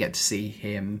here we get to see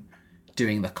him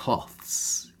doing the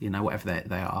cloths, whatever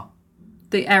they are.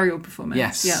 The aerial performance.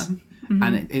 Yes. Yeah. Mm-hmm.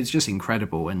 And it's just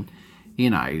incredible. And,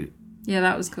 Yeah,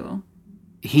 that was cool.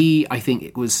 I think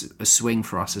it was a swing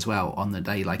for us as well on the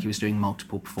day. Like he was doing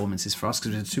multiple performances for us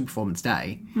because it was a 2-performance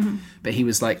day. Mm-hmm. But he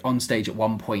was like on stage at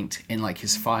one point in like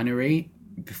his finery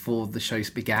before the shows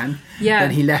began. Yeah.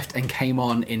 Then he left and came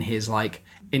on in his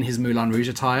Moulin Rouge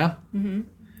attire,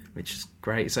 which is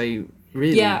great. So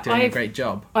really doing a great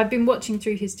job. I've been watching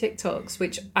through his TikToks,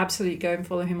 which absolutely go and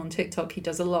follow him on TikTok. He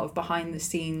does a lot of behind the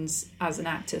scenes as an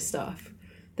actor stuff.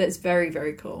 That's very,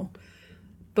 very cool.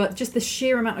 But just the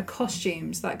sheer amount of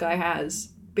costumes that guy has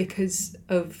because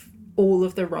of all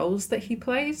of the roles that he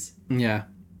plays. Yeah.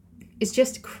 It's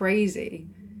just crazy.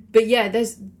 But yeah,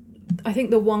 I think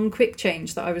the one quick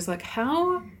change that I was like,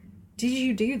 how did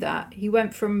you do that? He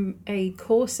went from a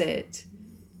corset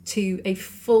to a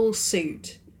full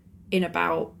suit in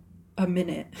about a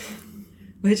minute,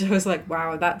 which I was like,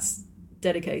 wow, that's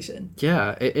dedication.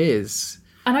 Yeah, it is.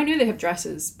 And I know they have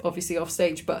dresses, obviously, off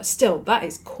stage, but still, that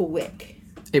is quick.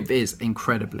 It is,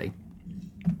 incredibly.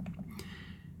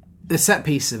 The set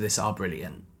pieces of this are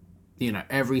brilliant.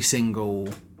 Every single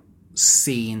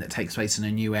scene that takes place in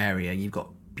a new area, you've got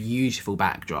beautiful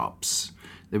backdrops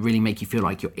that really make you feel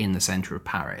like you're in the centre of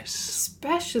Paris.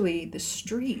 Especially the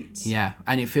streets. Yeah,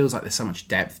 and it feels like there's so much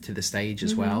depth to the stage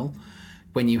as well.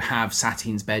 When you have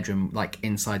Satine's bedroom, like,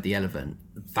 inside the elephant,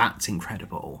 that's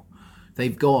incredible.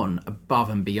 They've gone above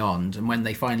and beyond, and when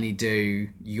they finally do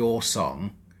Your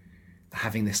Song,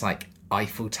 having this, like,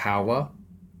 Eiffel Tower.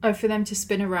 Oh, for them to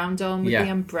spin around on with the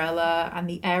umbrella and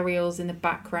the aerials in the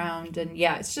background, and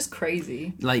yeah, it's just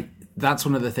crazy. Like, that's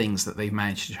one of the things that they've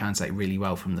managed to translate really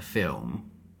well from the film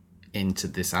into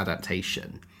this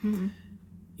adaptation. Mm-hmm.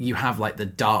 you have like the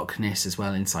darkness as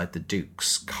well inside the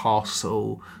Duke's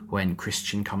castle when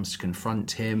Christian comes to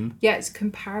confront him. Yeah, it's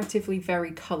comparatively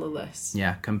very colourless.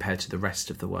 Yeah, compared to the rest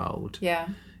of the world. Yeah.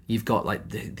 You've got like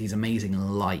these amazing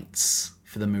lights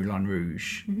for the Moulin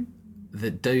Rouge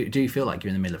that do feel like you're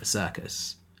in the middle of a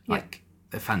circus. Like,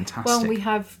 they're fantastic. Well, we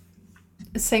have,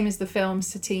 same as the film,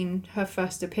 Satine, her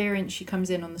first appearance, she comes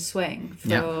in on the swing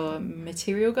for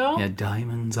Material Girl. Yeah,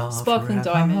 Diamonds Are Sparkling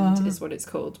Forever. Diamond is what it's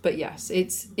called. But yes,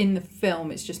 it's in the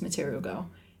film, it's just Material Girl.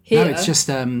 Here, No, it's just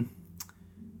a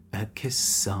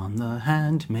kiss on the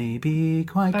hand may be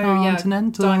quite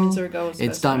continental. Yeah, Diamonds Are a Girl's It's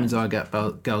Best Diamonds Friend. Are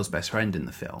a Girl's Best Friend in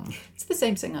the film. It's the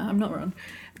same singer, I'm not wrong.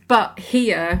 But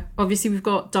here, obviously, we've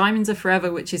got Diamonds Are Forever,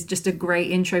 which is just a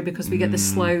great intro because we get the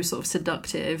slow, sort of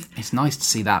seductive. It's nice to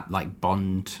see that, like,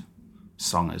 Bond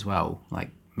song as well, like,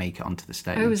 make it onto the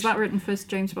stage. Oh, was that written for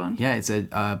James Bond? Yeah, it's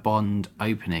a Bond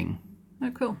opening.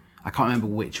 Oh, cool. I can't remember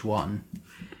which one.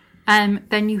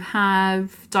 Then you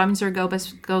have Diamonds Are a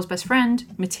Girl's Best Friend,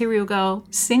 Material Girl,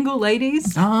 Single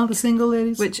Ladies. Ah, the Single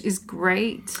Ladies. Which is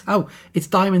great. Oh, it's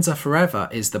Diamonds Are Forever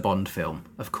is the Bond film.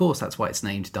 Of course, that's why it's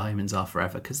named Diamonds Are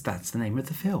Forever, because that's the name of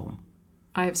the film.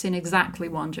 I have seen exactly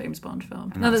one James Bond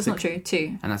film. No, that's not true.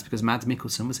 2. And that's because Mads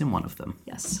Mikkelsen was in one of them.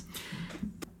 Yes.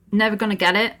 Never Gonna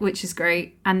Get It, which is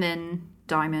great. And then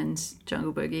Diamonds,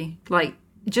 Jungle Boogie. Like,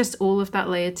 just all of that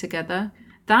layered together.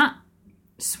 That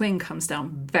swing comes down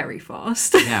very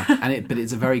fast. Yeah, but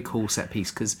it's a very cool set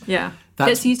piece because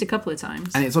gets used a couple of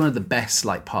times, and it's one of the best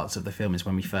like parts of the film is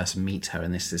when we first meet her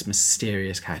and this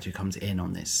mysterious character who comes in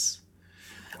on this.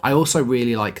 I also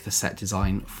really like the set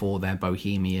design for their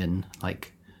bohemian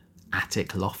like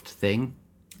attic loft thing.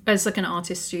 It's like an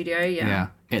artist studio. Yeah,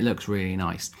 it looks really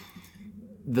nice.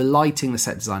 The lighting, the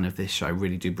set design of this show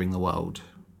really do bring the world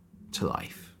to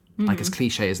life. Like, as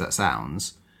cliche as that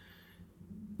sounds,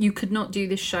 you could not do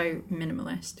this show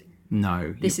minimalist.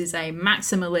 No. This is a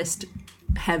maximalist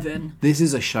heaven. This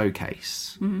is a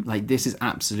showcase. Like, this is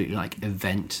absolutely like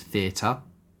event theatre.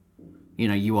 You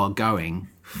know, you are going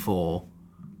for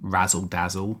razzle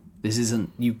dazzle. This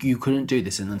isn't, you couldn't do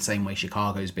this in the same way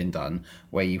Chicago's been done,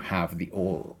 where you have the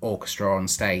orchestra on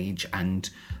stage and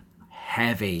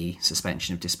heavy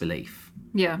suspension of disbelief.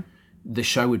 Yeah. The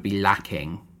show would be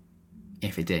lacking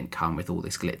if it didn't come with all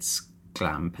this glitz,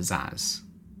 glam, pizzazz.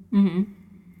 In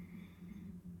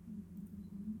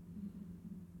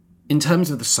terms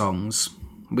of the songs,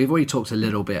 we've already talked a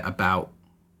little bit about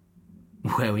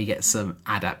where we get some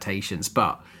adaptations,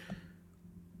 but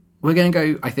we're going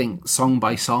to go, I think, song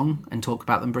by song and talk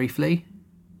about them briefly.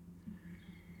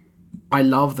 I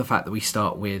love the fact that we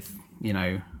start with, you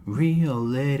know, Real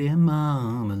Lady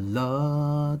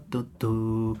Marmalade,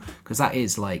 because that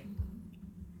is like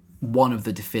one of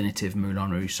the definitive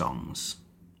Moulin Rouge songs.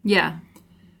 Yeah.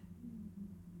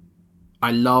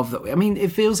 I love that. I mean,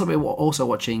 it feels like we're also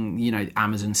watching, you know,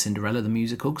 Amazon Cinderella, the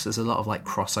musical, because there's a lot of like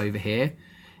crossover here.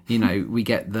 You know, we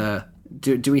get the...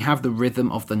 Do we have the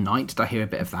Rhythm of the Night? Did I hear a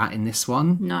bit of that in this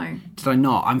one? No. Did I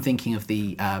not? I'm thinking of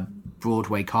the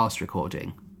Broadway cast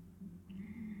recording.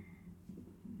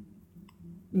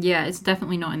 Yeah, it's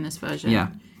definitely not in this version. Yeah.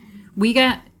 We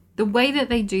get... The way that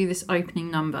they do this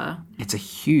opening number... It's a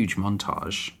huge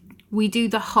montage. We do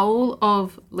the whole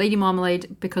of Lady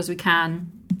Marmalade because we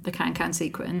can, the can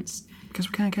sequence. Because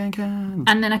we can.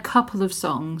 And then a couple of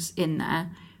songs in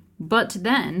there. But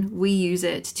then we use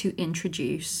it to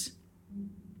introduce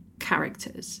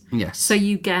characters. Yes. So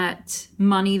you get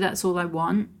Money, That's All I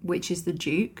Want, which is the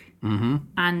Duke. Mm-hmm.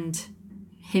 And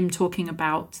him talking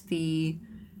about the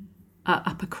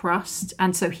upper crust.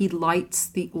 And so he lights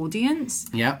the audience.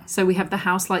 Yeah. So we have the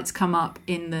house lights come up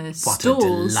in the What stalls.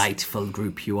 a delightful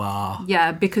group you are.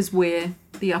 Yeah, because we're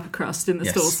the upper crust in the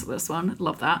Yes. stalls for this one.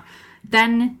 Love that.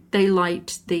 Then they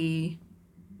light the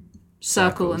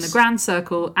circle and the grand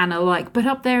circle and are like, but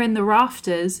up there in the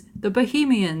rafters, the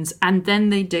Bohemians. And then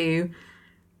they do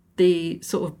the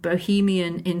sort of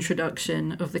Bohemian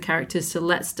introduction of the characters to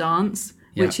Let's Dance,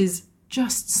 which is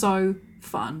just so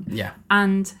fun. Yeah.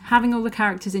 And having all the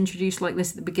characters introduced like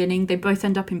this at the beginning, they both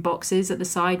end up in boxes at the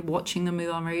side watching the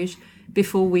Moulin Rouge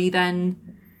before we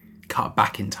then cut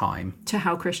back in time to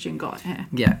how Christian got here.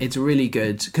 Yeah, it's really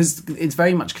good because it's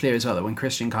very much clear as well that when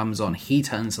Christian comes on, he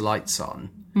turns the lights on.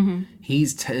 Mm-hmm.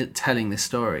 He's telling this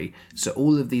story. So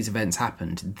all of these events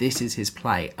happened. This is his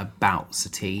play about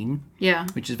Satine. Yeah.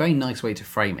 Which is a very nice way to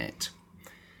frame it.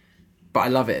 But I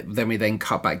love it. Then we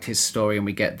cut back to his story and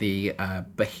we get the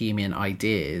Bohemian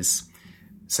ideas.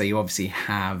 So you obviously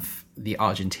have the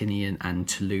Argentinian and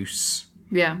Toulouse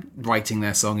writing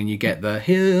their song, and you get the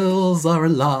hills are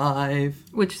alive.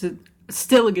 Which is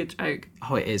still a good joke.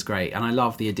 Oh, it is great. And I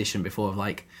love the addition before of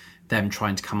like them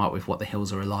trying to come up with what the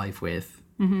hills are alive with.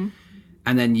 Mm-hmm.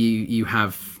 And then you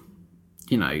have,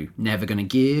 you know, Never Gonna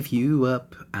Give You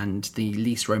Up, and the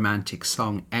least romantic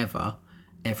song ever,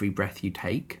 Every Breath You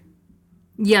Take.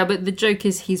 Yeah, but the joke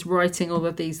is he's writing all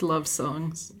of these love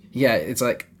songs. Yeah, it's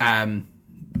like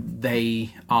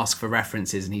they ask for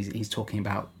references, and he's talking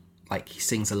about, like, he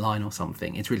sings a line or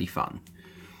something. It's really fun.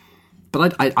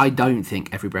 But I don't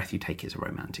think Every Breath You Take is a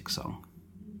romantic song.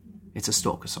 It's a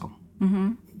stalker song.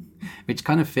 Mm-hmm. Which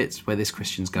kind of fits where this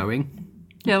Christian's going.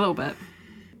 Yeah, a little bit.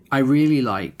 I really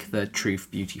like the Truth,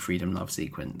 Beauty, Freedom, Love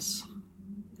sequence.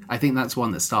 I think that's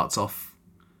one that starts off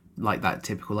like that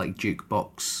typical, like,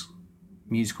 jukebox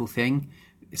musical thing,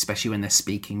 especially when they're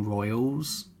speaking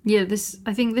royals. Yeah,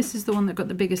 I think this is the one that got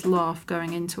the biggest laugh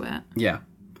going into it. Yeah.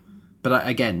 But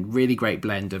again, really great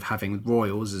blend of having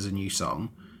Royals as a new song,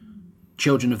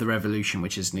 Children of the Revolution,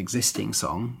 which is an existing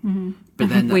song. Mm-hmm. But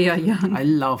then We Are Young. I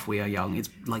love We Are Young. It's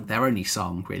like their only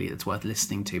song, really, that's worth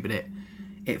listening to, but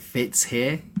it fits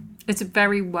here. It's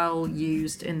very well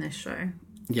used in this show.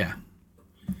 Yeah.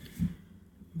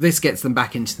 This gets them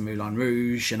back into the Moulin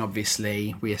Rouge, and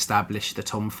obviously we establish the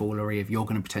tomfoolery of you're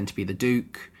going to pretend to be the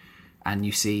Duke, and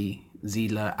you see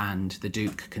Ziedler and the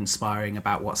Duke conspiring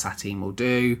about what Satine will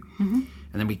do. Mm-hmm.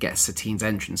 And then we get Satine's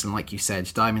entrance, and like you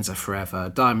said, diamonds are forever,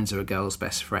 diamonds are a girl's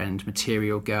best friend,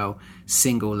 material girl,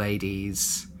 single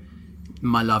ladies,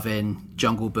 my lovin',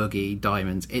 jungle boogie,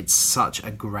 diamonds. It's such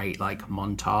a great, like,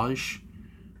 montage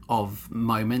of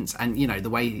moments, and, you know, the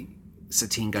way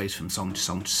Satine goes from song to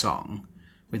song to song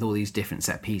with all these different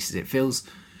set pieces,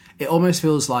 it almost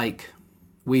feels like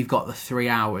we've got the 3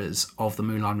 hours of the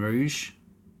Moulin Rouge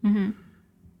mm-hmm.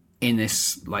 in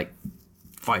this, like,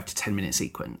 5 to 10 minute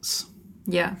sequence.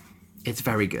 Yeah. It's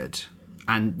very good.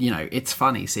 And, you know, it's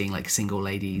funny seeing, like, single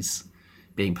ladies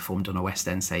being performed on a West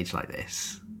End stage like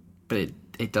this. But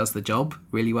it does the job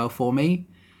really well for me.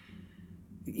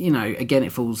 You know, again,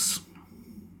 it falls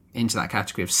into that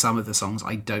category of some of the songs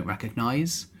I don't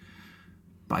recognise,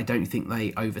 but I don't think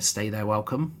they overstay their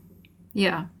welcome.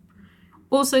 Yeah.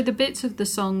 Also, the bits of the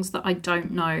songs that I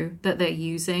don't know that they're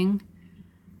using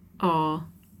are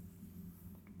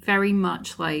very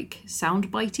much, like,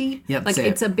 soundbitey. Yep, like,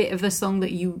 it's a bit of a song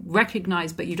that you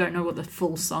recognise, but you don't know what the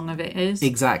full song of it is.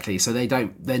 Exactly. So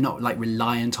they're not, like,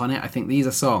 reliant on it. I think these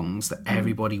are songs that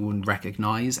everybody would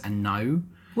recognise and know.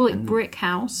 Well, like, Brick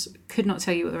House, could not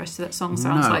tell you what the rest of that song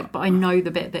sounds like, but I know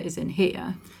the bit that is in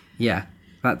here. Yeah,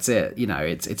 that's it. You know,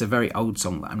 it's a very old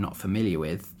song that I'm not familiar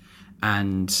with.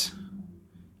 And,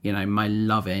 you know, My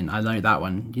Lovin', I know that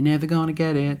one. You're never gonna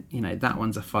get it. You know, that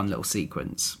one's a fun little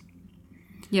sequence.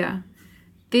 Yeah.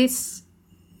 This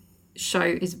show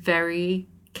is very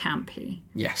campy.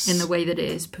 Yes. In the way that it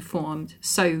is performed.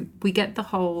 So we get the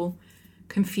whole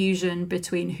confusion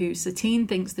between who Satine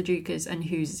thinks the Duke is and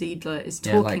who Ziedler is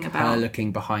talking about. Her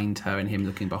looking behind her and him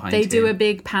looking behind him. They do a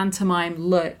big pantomime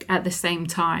look at the same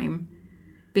time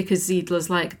because Ziedler's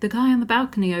like, the guy on the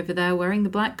balcony over there wearing the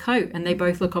black coat, and they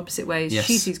both look opposite ways. Yes.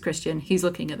 She sees Christian, he's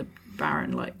looking at the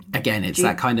Baron like... Again, it's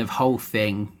that kind of whole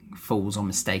thing falls on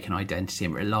mistaken identity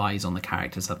and relies on the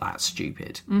characters that's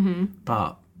stupid. Mm-hmm.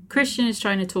 But Christian is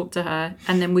trying to talk to her,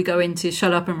 and then we go into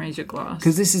shut up and raise your glass.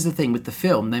 Because this is the thing with the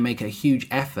film, they make a huge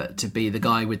effort to be the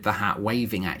guy with the hat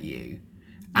waving at you.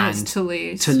 And it's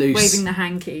Toulouse waving the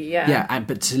hanky, yeah. Yeah,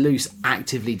 but Toulouse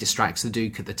actively distracts the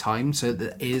Duke at the time, so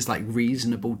there is, like,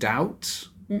 reasonable doubt.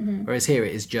 Mm-hmm. Whereas here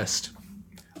it is just,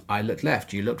 I looked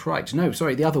left, you looked right. No,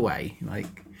 sorry, the other way.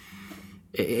 Like,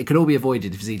 it could all be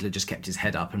avoided if Ziedler just kept his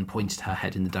head up and pointed her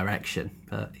head in the direction.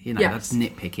 But, you know, That's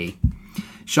nitpicky.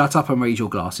 Shut Up and Raise Your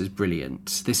Glass is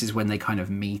brilliant. This is when they kind of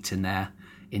meet and they're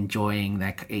enjoying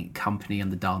their company on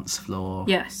the dance floor.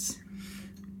 Yes.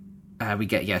 We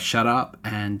get, Shut Up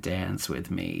and Dance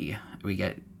With Me. We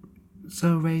get,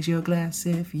 So Raise Your Glass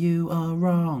If You Are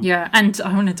Wrong. Yeah, and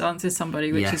I Want to Dance With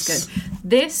Somebody, which is good.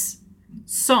 This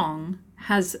song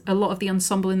has a lot of the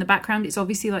ensemble in the background. It's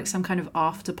obviously like some kind of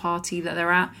after party that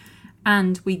they're at.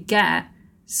 And we get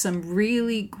some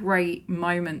really great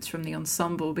moments from the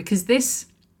ensemble because this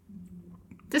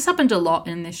happened a lot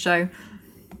in this show.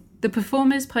 The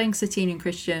performers playing Satine and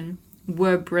Christian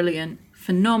were brilliant,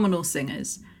 phenomenal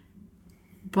singers.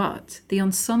 But the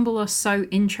ensemble are so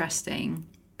interesting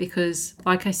because,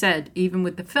 like I said, even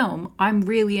with the film, I'm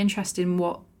really interested in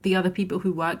what the other people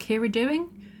who work here are doing.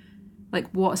 Like,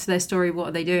 what's their story? What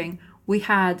are they doing? We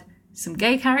had some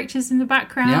gay characters in the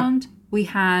background. Yep. We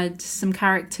had some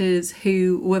characters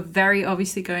who were very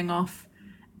obviously going off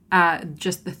at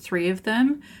just the three of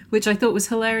them, which I thought was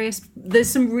hilarious. There's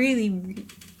some really,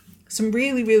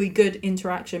 really good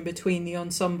interaction between the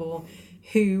ensemble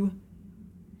who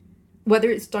whether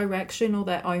it's direction or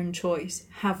their own choice,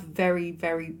 have very,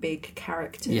 very big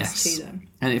characters to them.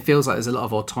 And it feels like there's a lot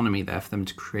of autonomy there for them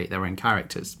to create their own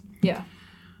characters. Yeah.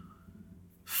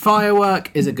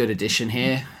 Firework is a good addition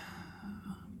here,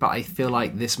 but I feel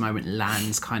like this moment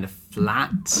lands kind of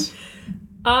flat.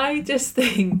 I just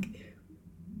think...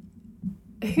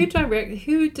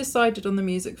 Who decided on the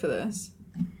music for this?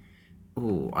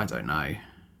 Oh, I don't know.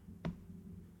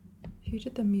 Who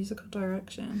did the musical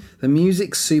direction? The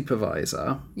music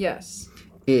supervisor Yes.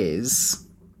 is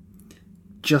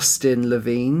Justin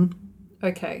Levine.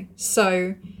 Okay,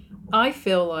 so I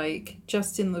feel like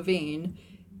Justin Levine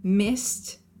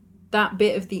missed that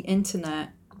bit of the internet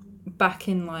back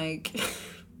in like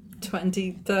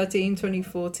 2013,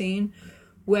 2014,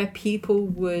 where people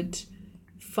would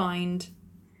find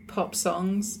pop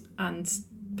songs and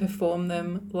perform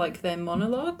them like their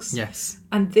monologues. Yes.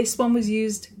 And this one was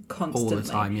used constantly. All the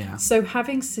time, yeah. So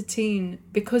having Satine,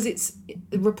 because it's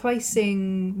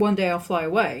replacing One Day I'll Fly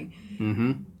Away,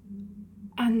 and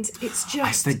it's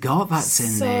just I forgot that's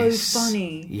in this. so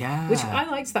funny. Yeah. Which I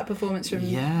liked that performance from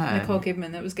Nicole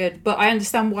Kidman. That was good. But I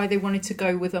understand why they wanted to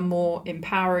go with a more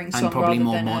empowering song and probably rather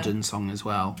more than modern song as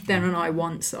well. Than an I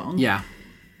Want song. Yeah.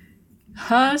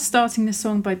 Her starting the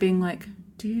song by being like,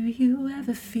 do you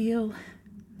ever feel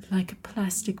like a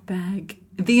plastic bag?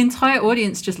 The entire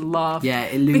audience just laughed. Yeah,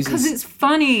 it loses... Because it's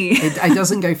funny. It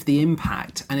doesn't go for the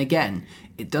impact. And again,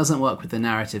 it doesn't work with the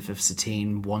narrative of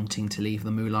Satine wanting to leave the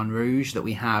Moulin Rouge that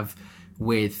we have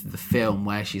with the film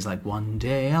where she's like, one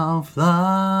day I'll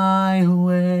fly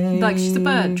away. Like she's a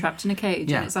bird trapped in a cage.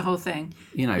 Yeah. And it's a whole thing.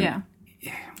 You know. Yeah.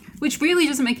 Which really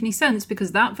doesn't make any sense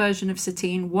because that version of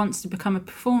Satine wants to become a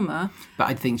performer. But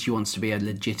I think she wants to be a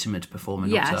legitimate performer.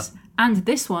 Yes. And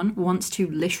this one wants to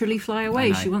literally fly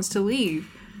away. She wants to leave.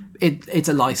 It's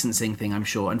a licensing thing, I'm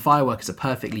sure. And Firework is a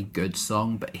perfectly good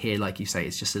song. But here, like you say,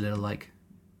 it's just a little like,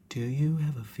 do you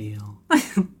ever feel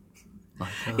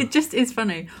like it just is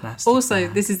funny. Also,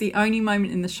 this is the only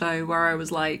moment in the show where I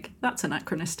was like, that's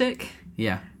anachronistic.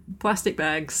 Yeah. Plastic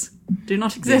bags do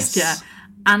not exist yet.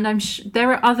 And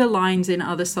there are other lines in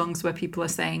other songs where people are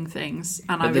saying things,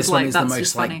 and I was like, "That's the most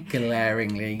just funny."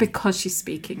 Glaringly, because she's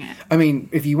speaking it. I mean,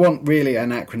 if you want really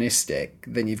anachronistic,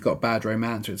 then you've got Bad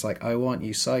Romance, where it's like, "I want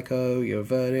you psycho, your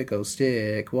vertigo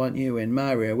stick, want you in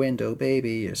my rear window,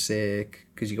 baby, you're sick,"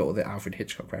 because you got all the Alfred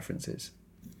Hitchcock references.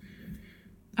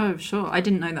 Oh, sure, I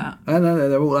didn't know that. Oh, no,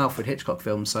 they're all Alfred Hitchcock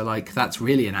films, so like that's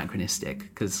really anachronistic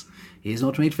because he's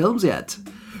not made films yet,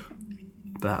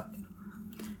 but.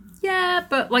 Yeah,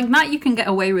 but like that you can get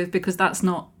away with because that's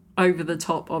not over the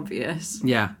top obvious.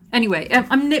 Yeah. Anyway,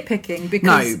 I'm nitpicking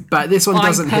because no, but this one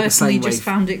doesn't hit the same way. I personally just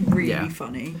found it really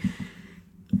funny.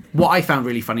 What I found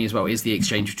really funny as well is the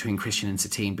exchange between Christian and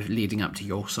Satine leading up to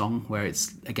your song, where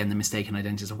it's again the mistaken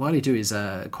identities of what I do is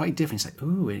quite different. It's like,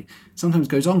 ooh, it sometimes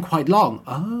goes on quite long.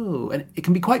 Oh, and it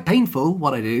can be quite painful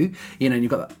what I do. You know, and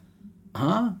you've got that.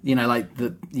 Huh? You know, like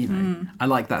the I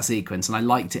like that sequence, and I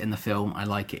liked it in the film. I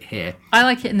like it here. I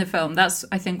like it in the film. That's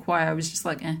I think why I was just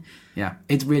like, eh. Yeah,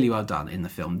 it's really well done in the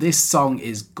film. This song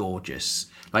is gorgeous.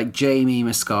 Like Jamie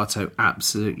Moscato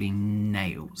absolutely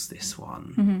nails this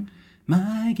one. Mm-hmm.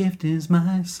 My gift is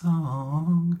my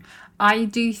song. I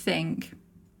do think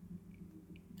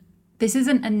this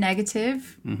isn't a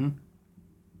negative,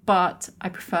 but I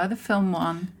prefer the film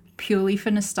one purely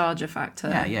for nostalgia factor.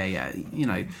 Yeah. You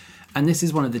know. And this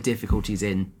is one of the difficulties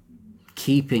in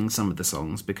keeping some of the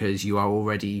songs because you are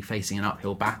already facing an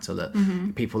uphill battle.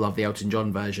 That people love the Elton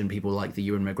John version, people like the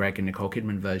Ewan McGregor, Nicole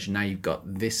Kidman version. Now you've got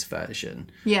this version.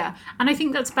 Yeah, and I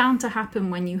think that's bound to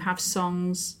happen when you have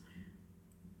songs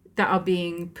that are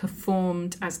being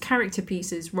performed as character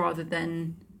pieces rather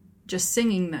than just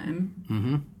singing them.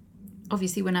 Mm-hmm.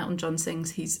 Obviously, when Elton John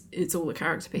sings, it's all a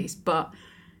character piece, but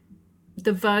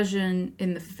the version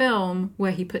in the film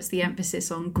where he puts the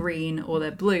emphasis on green or they're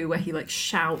blue, where he like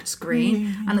shouts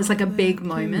green and it's like a big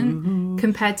moment,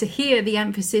 compared to here the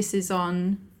emphasis is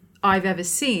on I've ever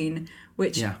seen,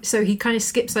 which so he kind of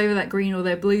skips over that green or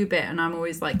they're blue bit, and I'm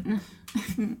always like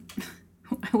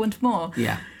I want more.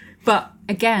 But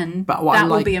again, that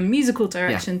will be a musical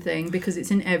direction thing because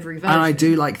it's in every version. And I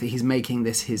do like that he's making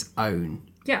this his own.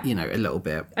 You know, a little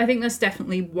bit. I think that's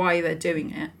definitely why they're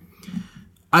doing it.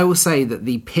 I will say that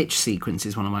the pitch sequence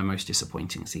is one of my most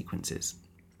disappointing sequences.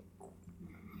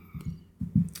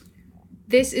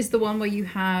 This is the one where you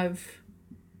have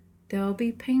there'll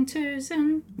be painters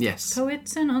and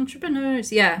poets and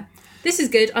entrepreneurs. Yeah. This is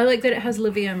good. I like that it has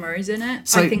Olivia Rose in it.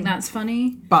 So, I think that's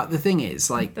funny. But the thing is,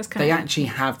 like, they actually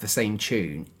have the same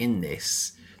tune in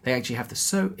this. They actually have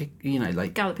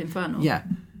the Gallop Infernal. Yeah.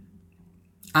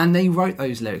 And they wrote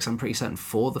those lyrics, I'm pretty certain,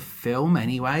 for the film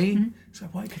anyway. So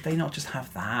why could they not just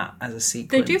have that as a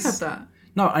sequence? They do have that.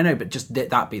 No, I know, but just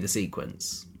that be the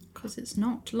sequence. Because it's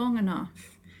not long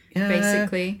enough, Yeah.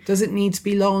 basically. Does it need to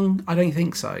be long? I don't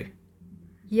think so.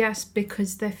 Yes,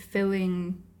 because they're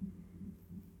filling...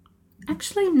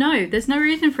 Actually, no. There's no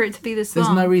reason for it to be this long.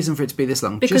 There's no reason for it to be this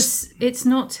long. Because it's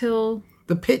not till...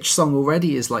 The pitch song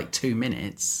already is like 2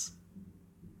 minutes.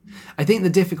 I think the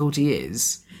difficulty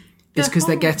is because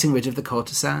they're getting rid of the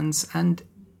courtesans and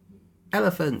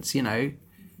elephants, you know,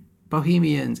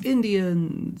 Bohemians,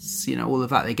 Indians, you know, all of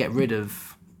that. They get rid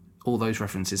of all those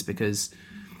references because...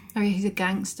 Oh, he's a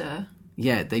gangster.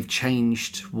 Yeah, they've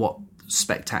changed what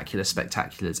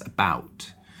Spectacular's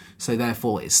about. So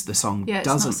therefore, it's the song Yeah, it's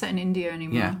doesn't... not set in India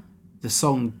anymore. Yeah, the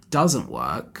song doesn't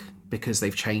work because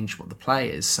they've changed what the play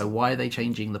is. So why are they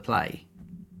changing the play?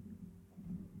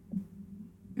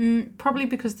 Probably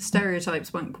because the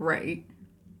stereotypes weren't great.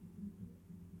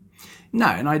 No,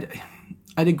 and I'd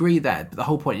agree there. But the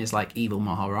whole point is like evil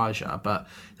Maharaja, but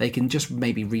they can just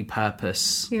maybe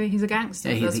repurpose. Yeah, he's a gangster.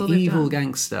 Yeah, he's That's the all they've evil done.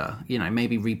 gangster. You know,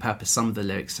 maybe repurpose some of the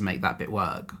lyrics to make that bit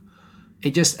work.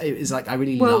 It's like I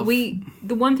really love. Well,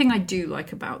 the one thing I do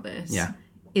like about this,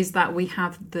 is that we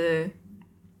have the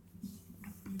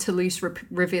Toulouse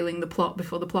revealing the plot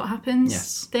before the plot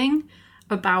happens thing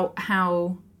about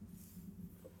how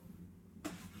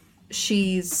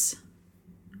she's...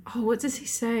 Oh, what does he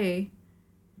say?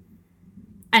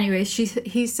 Anyway,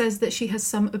 he says that she has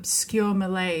some obscure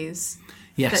malaise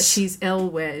that she's ill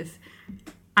with.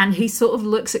 And he sort of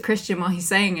looks at Christian while he's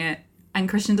saying it, and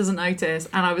Christian doesn't notice.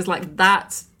 And I was like,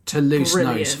 that's Toulouse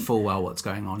brilliant. knows full well what's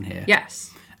going on here.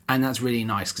 Yes. And that's really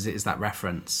nice because it is that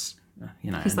reference.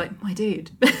 You know, He's like, my dude.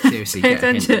 Seriously, Pay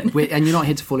attention. And you're not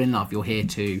here to fall in love. You're here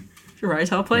to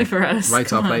Write our play for us.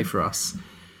 write our play for us.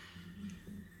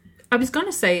 I was going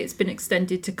to say it's been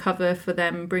extended to cover for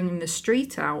them bringing the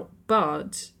street out,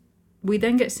 but we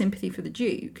then get sympathy for the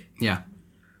Duke. Yeah.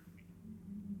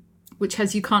 Which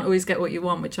has You Can't Always Get What You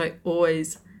Want, which I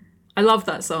love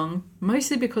that song,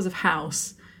 mostly because of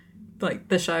House, like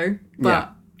the show,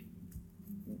 but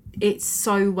it's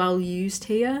so well used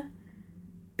here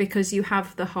because you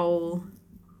have the whole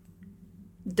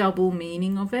double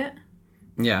meaning of it.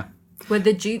 Yeah. Where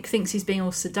the Duke thinks he's being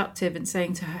all seductive and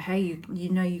saying to her, hey, you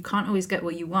know, you can't always get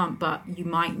what you want, but you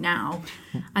might now.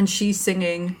 And she's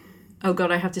singing, oh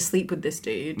God, I have to sleep with this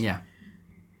dude. Yeah.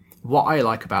 What I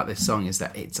like about this song is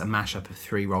that it's a mashup of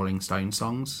 3 Rolling Stones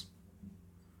songs.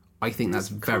 I think that's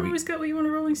very... Can't always get what you want,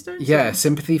 a Rolling Stones Yeah, song.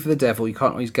 Sympathy for the Devil, You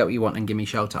Can't Always Get What You Want, and Gimme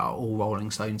Shelter are all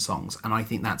Rolling Stones songs. And I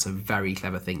think that's a very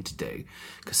clever thing to do.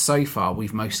 Because so far,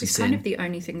 we've mostly It's seen... kind of the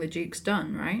only thing the Duke's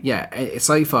done, right? Yeah,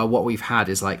 so far what we've had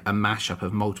is like a mashup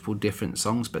of multiple different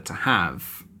songs, but to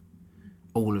have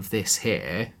all of this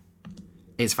here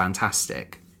is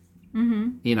fantastic.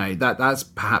 Mm-hmm. You know, that's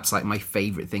perhaps like my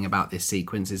favourite thing about this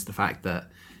sequence is the fact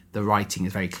that the writing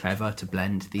is very clever to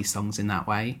blend these songs in that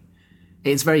way.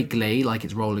 It's very Glee, like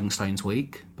it's Rolling Stones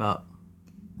week, but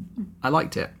I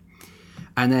liked it.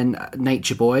 And then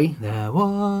Nature Boy, there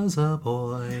was a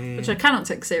boy. Which I cannot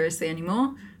take seriously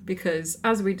anymore, because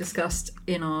as we discussed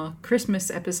in our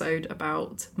Christmas episode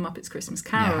about Muppets Christmas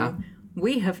Carol,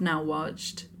 we have now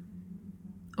watched...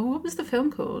 Oh, what was the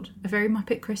film called? A Very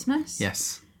Muppet Christmas?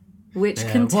 Yes. Which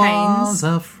There contains was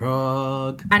a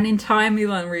frog. an entire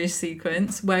Moulin Rouge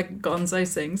sequence where Gonzo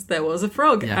sings There Was a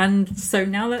Frog. Yeah. And so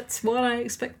now that's what I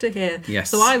expect to hear. Yes.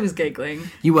 So I was giggling.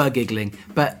 You were giggling,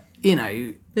 but, you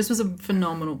know... This was a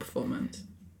phenomenal performance.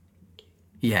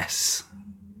 Yes.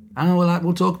 And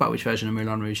we'll talk about which version of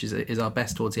Moulin Rouge is our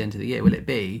best towards the end of the year. Will it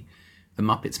be the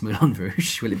Muppets Moulin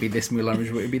Rouge? Will it be this Moulin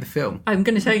Rouge? Will it be the film? I'm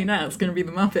going to tell you now, it's going to be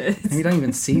the Muppets. And we don't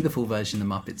even see the full version of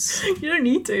the Muppets. You don't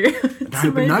need to. It's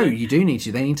No, but no, amazing. you do need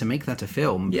to. They need to make that a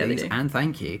film, Yeah, they please, do. and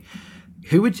thank you.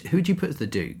 Who would you put as the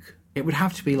Duke? It would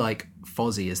have to be like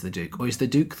Fozzie as the Duke, or is the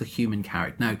Duke the human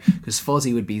character? No, because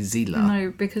Fozzie would be Zila.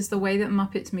 No, because the way that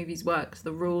Muppets movies work,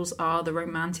 the rules are the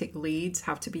romantic leads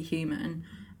have to be human,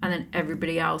 and then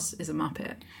everybody else is a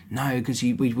Muppet. No, because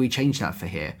we changed that for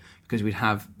here, because we'd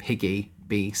have Piggy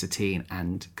be Satine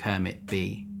and Kermit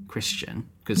be Christian.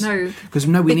 Because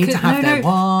we need to have there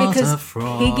was because a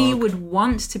frog. Piggy would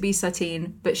want to be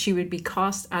Satine, but she would be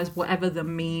cast as whatever the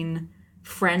mean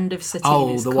friend of Satine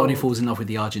Oh, is the called. one who falls in love with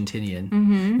the Argentinian.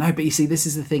 Mm-hmm. No, but you see, this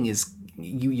is the thing: is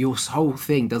your whole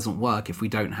thing doesn't work if we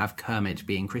don't have Kermit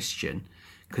being Christian,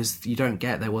 because you don't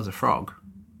get there was a frog.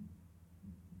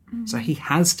 Mm-hmm. So he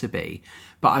has to be.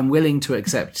 But I'm willing to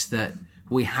accept that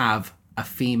we have a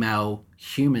female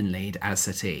human lead as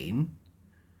Satine,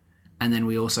 and then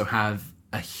we also have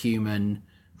a human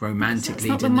romantic That's lead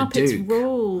not the in the Muppets Duke.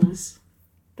 rules.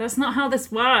 That's not how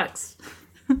this works.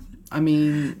 I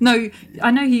mean... No,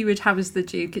 I know who you would have as the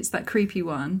Duke. It's that creepy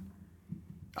one.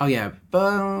 Oh, yeah.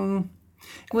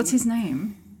 What's his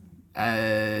name?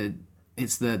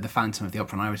 It's the Phantom of the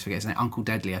Opera, and I always forget his name. Uncle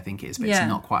Deadly, I think it is, but Yeah. it's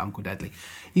not quite Uncle Deadly.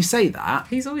 You say that.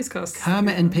 He's always cast.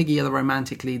 Kermit and Piggy are the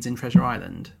romantic leads in Treasure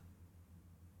Island.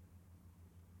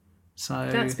 So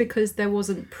That's because there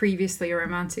wasn't previously a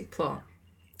romantic plot.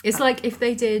 It's like if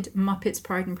they did Muppets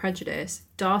Pride and Prejudice,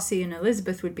 Darcy and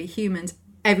Elizabeth would be humans,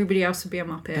 everybody else would be a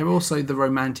Muppet. they're also the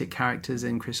romantic characters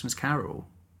in Christmas Carol.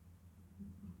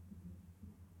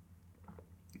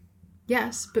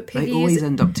 Yes, but Piggy They always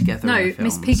end up together in the No, films.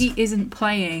 Miss Piggy isn't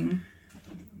playing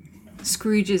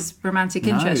Scrooge's romantic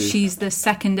interest. No. She's the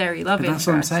secondary love But interest. that's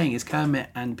what I'm saying, is Kermit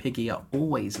and Piggy are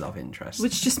always love interests.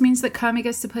 Which just means that Kermit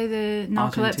gets to play the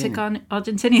narcoleptic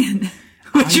Argentinian,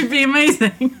 which would be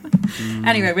amazing.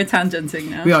 Anyway, we're tangenting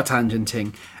now. We are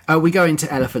tangenting. We go into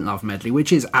Elephant Love Medley,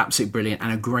 which is absolutely brilliant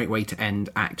and a great way to end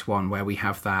Act 1, where we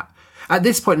have that. At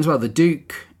this point as well, the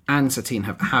Duke and Satine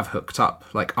have hooked up,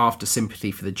 like after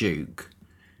Sympathy for the Duke.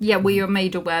 Yeah, we are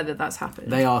made aware that that's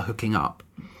happened. They are hooking up.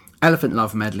 Elephant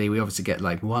Love Medley, we obviously get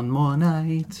like one more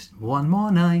night.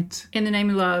 In the Name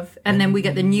of Love. And then we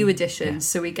get the new editions.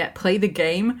 So we get Play the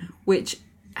Game, which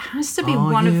has to be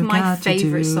All one of you my got to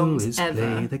favourite do songs is ever.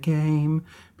 Play the game.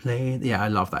 Yeah, I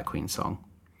love that Queen song.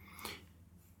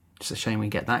 It's a shame we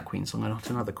get that Queen song and not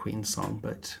another Queen song,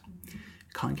 but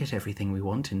can't get everything we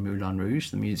want in Moulin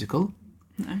Rouge, the musical.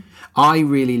 No. I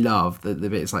really love the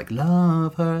bits like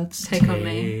love hurts, Take on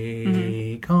me.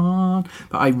 Take on.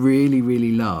 But I really,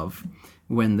 really love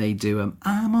when they do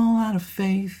I'm all out of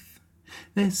faith.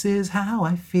 This is how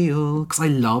I feel. Because I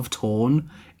love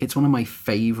Torn. It's one of my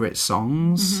favourite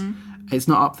songs. It's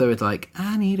not up there with like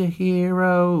I need a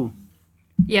hero.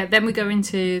 Yeah, then we go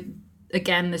into,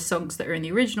 again, the songs that are in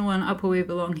the original one, Up Where We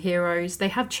Belong, Heroes. They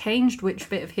have changed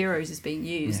which bit of Heroes is being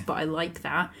used, but I like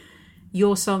that.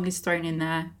 Your song is thrown in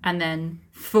there. And then,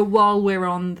 for while we're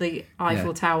on the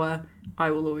Eiffel Tower,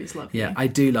 I Will Always Love You. Yeah, I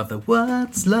do love the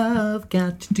what's love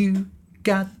got to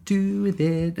do with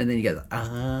it. And then you get the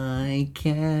I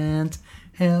can't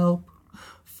help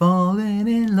falling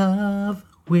in love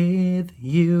with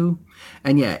you.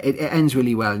 And yeah, it ends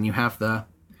really well. And you have the,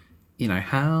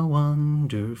 how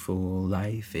wonderful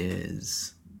life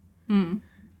is.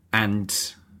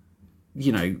 And,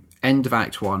 end of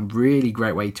Act 1, really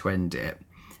great way to end it.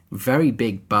 Very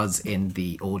big buzz in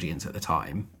the audience at the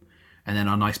time. And then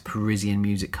our nice Parisian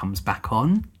music comes back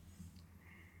on.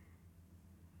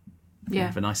 We Yeah.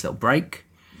 have a nice little break.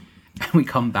 And we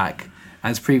come back,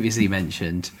 as previously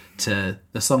mentioned, to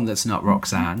the song that's not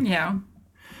Roxanne. Yeah.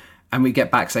 And we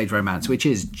get Backstage Romance, which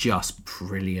is just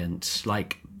brilliant.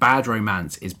 Like, Bad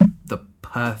Romance is the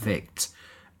perfect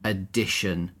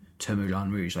addition to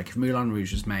Moulin Rouge. Like, if Moulin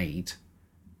Rouge was made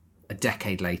a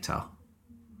decade later,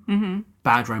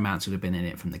 Bad Romance would have been in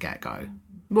it from the get-go.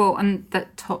 Well, and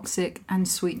that Toxic and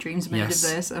Sweet Dreams made Yes. of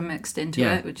this are mixed into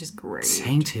it, which is great.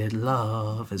 Tainted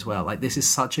Love as well. Like, this is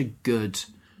such a good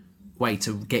way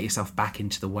to get yourself back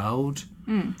into the world.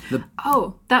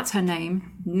 Oh, that's her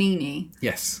name, Nini.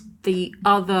 Yes. The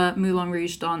other Moulin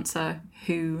Rouge dancer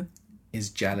who Is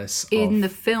jealous in the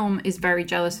film is very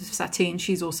jealous of Satine.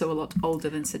 She's also a lot older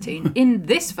than Satine. In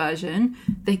this version,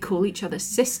 they call each other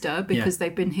sister because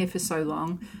they've been here for so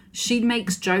long. She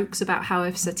makes jokes about how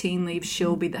if Satine leaves,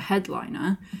 she'll be the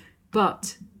headliner,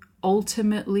 but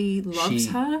ultimately loves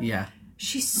her. Yeah.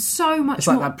 She's so much It's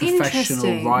like more that professional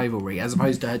interesting. rivalry, as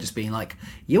opposed to her just being like,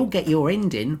 you'll get your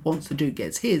end in once the dude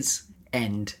gets his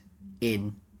end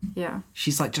in. Yeah.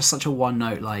 She's like just such a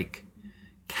one-note like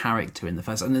character in the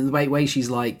first, and then the way she's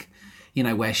like,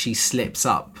 where she slips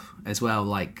up as well,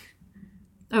 like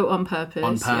On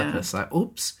purpose. Like,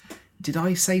 oops, did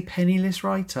I say penniless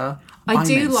writer? I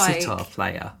do meant like sitar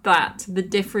player. that the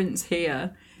difference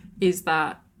here is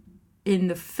that in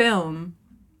the film,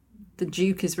 the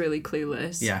Duke is really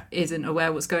clueless. Yeah. Isn't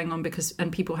aware what's going on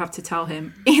and people have to tell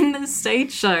him. In the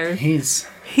stage show,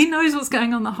 he knows what's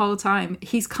going on the whole time.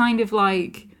 He's kind of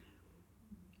like,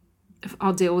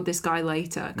 I'll deal with this guy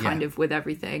later, kind of with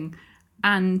everything.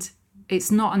 And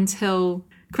it's not until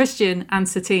Christian and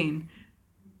Satine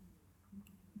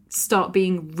start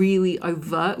being really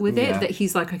overt with it that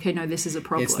he's like, okay, no, this is a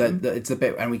problem. It's the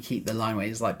bit, and we keep the line where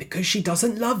he's like, because she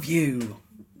doesn't love you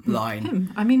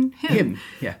line. Him.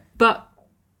 Yeah. But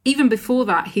even before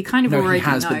that, he kind of already he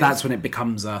has, knows but that's when it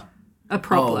becomes a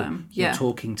problem. You're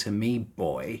talking to me,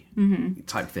 boy,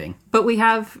 type thing. But we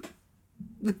have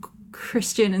the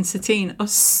Christian and Satine are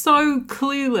so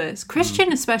clueless.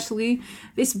 Christian especially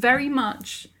is very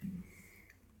much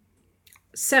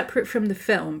separate from the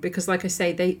film, because like I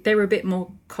say, they were a bit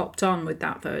more copped on with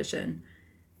that version.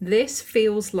 This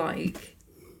feels like,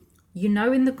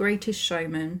 in The Greatest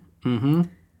Showman,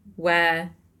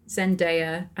 where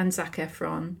Zendaya and Zac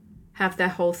Efron have their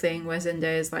whole thing where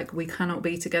Zendaya's like, we cannot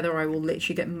be together, I will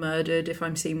literally get murdered if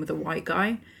I'm seen with a white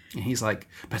guy. And he's like,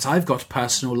 but I've got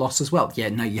personal loss as well. Yeah,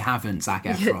 no, you haven't, Zac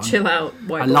Efron. Yeah, chill out,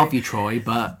 white I boy. love you, Troy,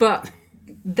 but... But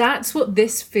that's what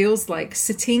this feels like.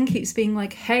 Satine keeps being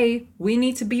like, hey, we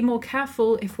need to be more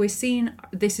careful if we're seen.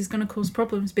 This is going to cause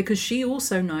problems, because she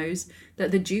also knows that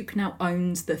the Duke now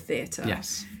owns the theatre.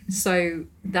 Yes. So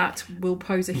that will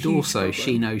pose a huge also, problem.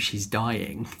 she knows she's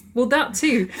dying. Well, that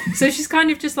too. So she's kind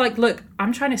of just like, look,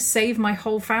 I'm trying to save my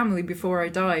whole family before I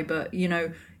die, but,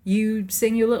 you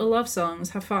sing your little love songs,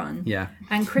 have fun. Yeah.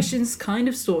 And Christian's kind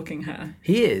of stalking her.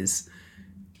 He is.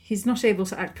 He's not able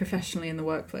to act professionally in the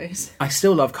workplace. I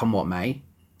still love Come What May.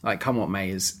 Like, Come What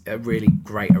May is a really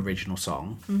great original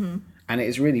song. Mm-hmm. And it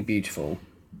is really beautiful.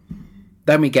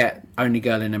 Then we get Only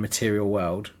Girl in a Material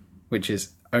World, which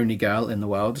is Only Girl in the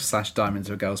World / Diamonds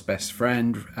Are a Girl's Best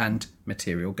Friend and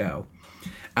Material Girl.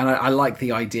 And I like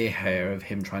the idea here of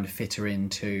him trying to fit her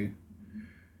into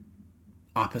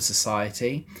upper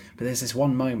society. But there's this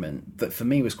one moment that for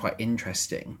me was quite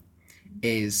interesting,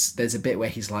 is there's a bit where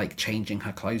he's like changing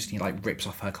her clothes and he like rips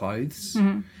off her clothes,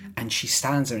 and she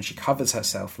stands there and she covers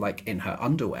herself like in her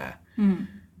underwear,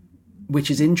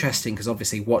 which is interesting because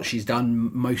obviously what she's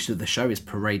done most of the show is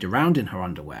parade around in her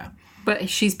underwear. But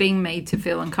she's being made to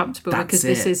feel uncomfortable because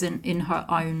this isn't in her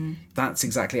own... That's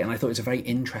exactly it. And I thought it was a very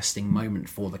interesting moment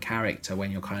for the character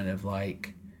when you're kind of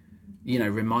like,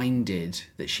 reminded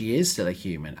that she is still a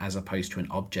human as opposed to an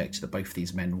object that both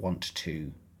these men want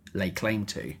to lay claim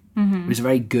to. It was a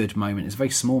very good moment. It's a very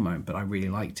small moment, but I really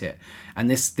liked it. And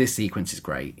this sequence is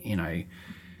great,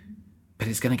 but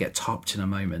it's going to get topped in a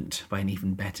moment by an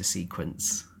even better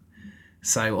sequence.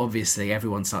 So obviously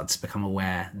everyone starts to become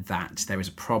aware that there is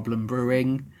a problem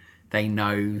brewing. They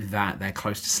know that they're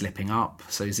close to slipping up.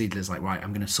 So Ziedler's like, right,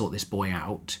 I'm going to sort this boy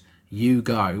out. You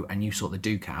go and you sort the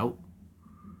Duke out.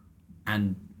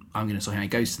 And I'm going to sort him. He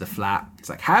goes to the flat. It's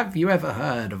like, have you ever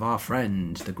heard of our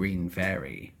friend, the Green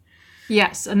Fairy?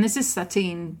 Yes, and this is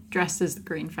Satine dressed as the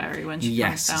Green Fairy when she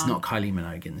comes down. It's not Kylie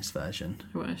Minogue in this version.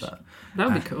 I wish. That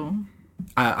would be cool.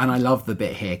 And I love the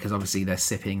bit here because obviously they're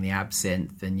sipping the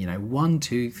absinthe and, 1,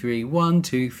 2, 3, 1,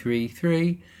 2, 3,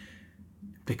 3,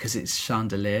 because it's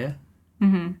Chandelier.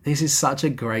 Mm-hmm. This is such a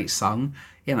great song,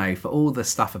 for all the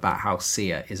stuff about how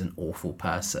Sia is an awful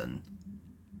person.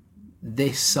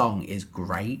 This song is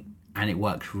great and it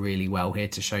works really well here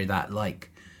to show that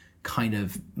kind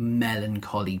of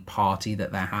melancholy party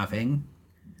that they're having.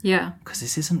 Yeah. Because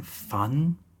this isn't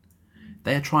fun.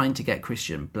 They're trying to get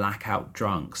Christian blackout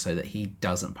drunk so that he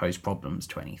doesn't pose problems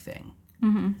to anything.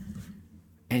 Mm-hmm.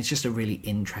 And it's just a really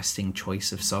interesting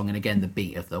choice of song. And again, the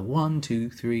beat of the 1, 2,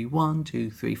 3, 1,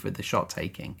 2, 3 for the shot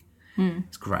taking.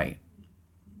 It's great.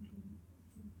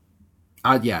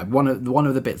 One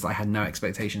of the bits I had no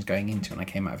expectations going into, and I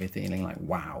came out of it feeling like,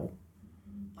 wow,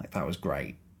 that was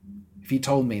great. If you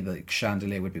told me that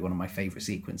Chandelier would be one of my favourite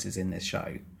sequences in this show,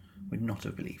 I would not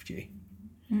have believed you.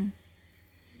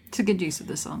 It's a good use of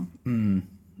the song.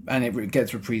 And it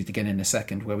gets reprised again in a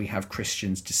second, where we have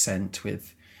Christian's descent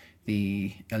with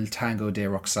the El Tango de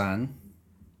Roxanne,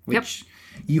 which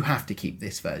you have to keep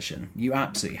this version. You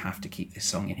absolutely have to keep this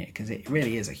song in here, because it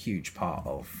really is a huge part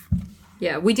of...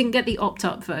 Yeah, we didn't get the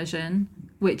opt-up version,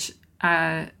 which...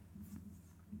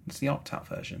 It's the opt-out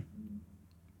version.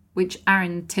 Which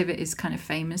Aaron Tveit is kind of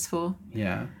famous for.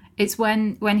 Yeah. It's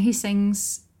when he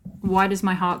sings, "Why Does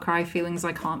My Heart Cry, Feelings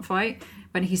I Can't Fight?"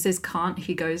 When he says can't,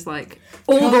 he goes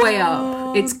all the way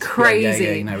up. It's crazy.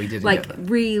 Yeah, no, we didn't get that.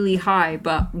 Really high,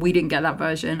 but we didn't get that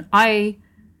version. I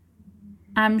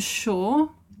am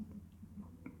sure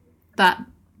that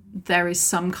there is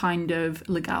some kind of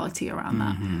legality around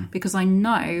that. Because I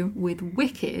know with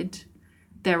Wicked,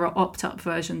 there are opt-up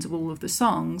versions of all of the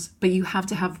songs, but you have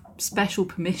to have special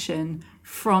permission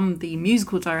from the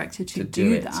musical director to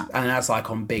do that. And that's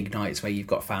on big nights where you've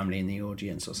got family in the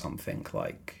audience or something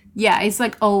Yeah, it's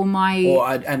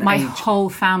my whole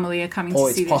family are coming to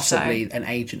see this show. Or it's possibly an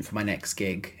agent for my next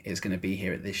gig is going to be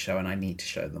here at this show and I need to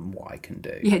show them what I can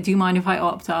do. Yeah, do you mind if I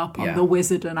opt up on The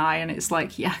Wizard and I? And it's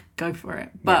yeah, go for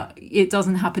it. But it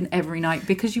doesn't happen every night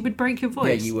because you would break your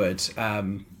voice. Yeah, you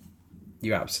would.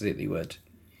 You absolutely would.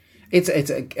 It's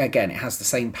again, it has the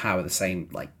same power, the same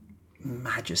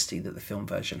majesty that the film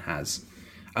version has.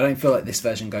 I don't feel like this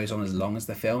version goes on as long as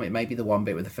the film. It may be the one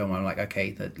bit with the film where I'm like,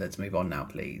 okay, let's move on now,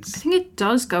 please. I think it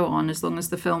does go on as long as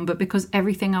the film, but because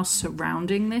everything else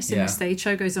surrounding this in the stage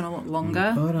show goes on a lot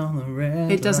longer, Put on the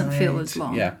red it doesn't light. feel as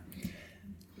long. Yeah.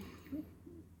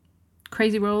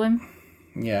 Crazy Rolling.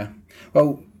 Yeah.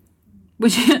 Well,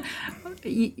 Which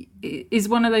is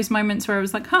one of those moments where I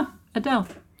was like, huh, Adele.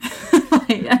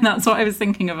 And that's what I was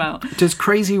thinking about. does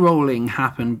Crazy Rolling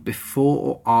happen before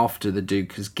or after the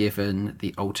Duke has given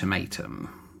the ultimatum?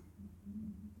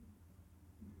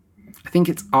 I think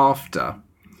it's after.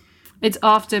 It's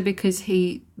after because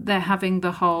they're having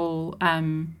the whole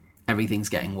Everything's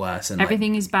getting worse. And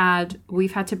everything is bad.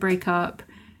 We've had to break up.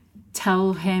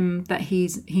 Tell him that he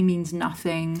means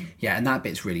nothing. Yeah, and that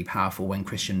bit's really powerful when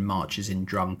Christian marches in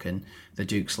drunk and the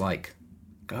Duke's like,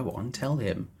 go on, tell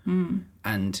him.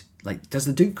 And like, does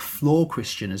the Duke floor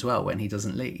Christian as well when he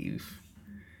doesn't leave?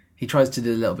 He tries to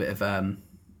do a little bit of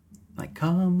like,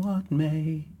 come what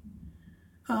may,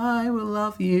 I will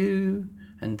love you.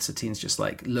 And Satine's just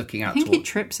like looking out. I think he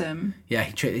trips him. Yeah,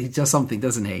 he does something,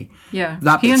 doesn't he? Yeah,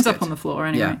 that he ends good. up on the floor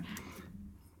anyway. Yeah.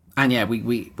 And yeah, we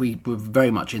were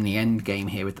very much in the end game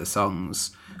here with the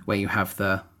songs, where you have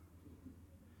the,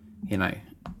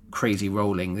 Crazy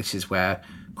Rolling. This is where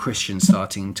Christian's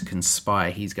starting to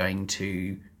conspire. He's going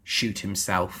to shoot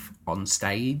himself on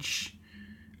stage.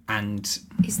 And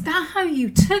Is that how you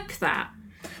took that?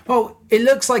 well, it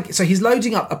looks like, so he's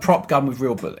loading up a prop gun with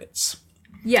real bullets.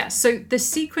 Yeah, so the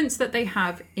sequence that they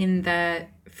have in their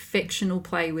fictional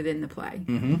play within the play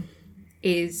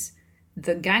is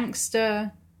the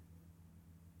gangster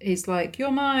is like,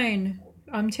 you're mine,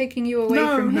 I'm taking you away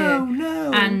from here.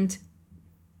 No. And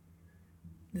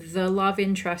the love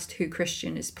interest who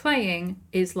Christian is playing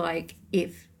is like,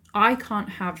 if I can't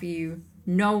have you,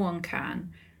 no one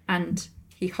can. And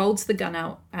he holds the gun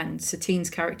out and Satine's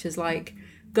character's like,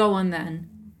 go on then.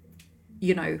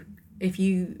 If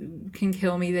you can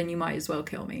kill me, then you might as well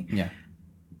kill me. Yeah.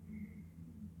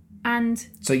 And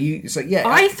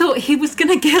I thought he was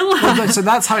going to kill her. Well, so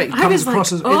that's how it comes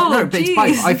across as. But it's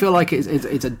fine. Geez. I feel like it's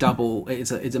a double.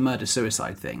 It's a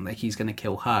murder-suicide thing. Like he's going to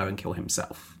kill her and kill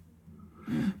himself.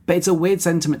 But it's a weird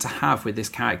sentiment to have with this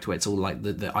character where it's all like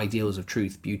the ideals of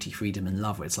truth, beauty, freedom, and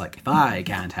love. Where it's like, if I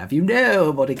can't have you,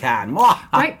 nobody can.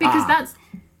 Right, because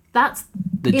that's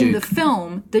the in Duke. the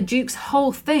film, the Duke's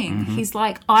whole thing. He's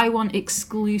like, I want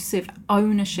exclusive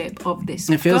ownership of this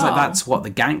It feels girl. like that's what the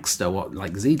gangster,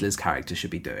 like Ziedler's character should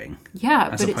be doing. Yeah,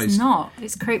 as but opposed it's to- not.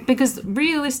 It's crazy. Because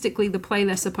realistically, the play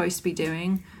they're supposed to be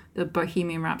doing, the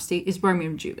Bohemian Rhapsody, is Romeo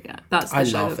and Juliet. That's the I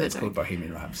show love that that they're it's doing. called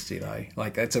Bohemian Rhapsody, though.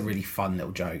 Like, that's a really fun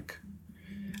little joke.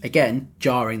 Again,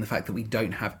 jarring the fact that we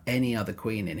don't have any other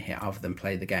Queen in here other than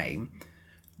Play the Game.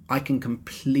 I can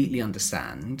completely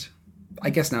understand. I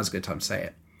guess now's a good time to say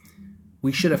it.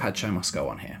 We should have had Show Must Go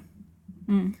on here.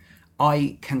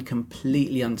 I can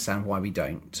completely understand why we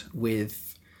don't.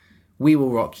 With We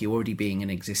Will Rock You already being an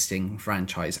existing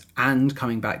franchise and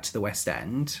coming back to the West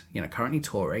End, currently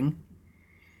touring,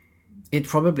 it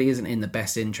probably isn't in the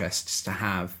best interests to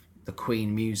have the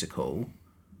Queen musical,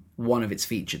 one of its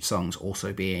featured songs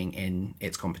also being in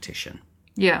its competition.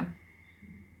 Yeah.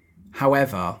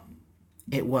 However,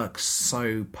 it works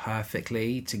so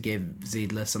perfectly to give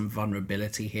Ziedler some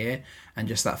vulnerability here, and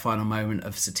just that final moment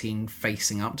of Satine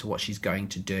facing up to what she's going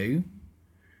to do.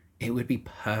 It would be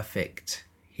perfect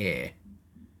here.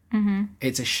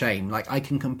 It's a shame. Like, I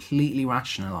can completely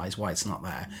rationalise why it's not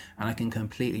there, and I can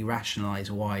completely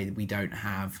rationalise why we don't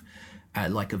have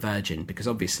Like a Virgin, because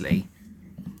obviously,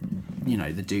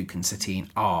 the Duke and Satine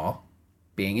are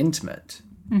being intimate.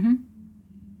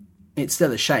 It's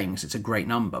still a shame because it's a great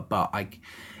number, but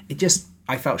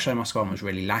I felt Show Must Go On was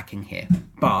really lacking here.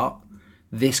 But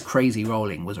this Crazy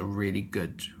Rolling was a really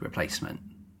good replacement.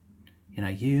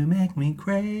 You make me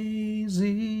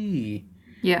crazy.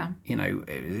 Yeah.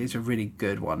 It's a really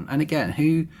good one. And again,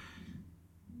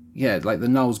 like the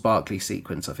Knowles Barkley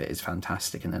sequence of it is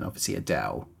fantastic. And then obviously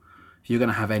Adele. If you're going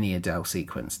to have any Adele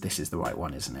sequence, this is the right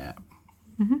one, isn't it?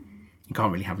 You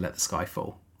can't really have Let the Sky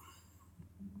Fall.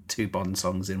 2 Bond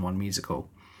songs in one musical.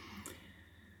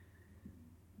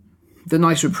 The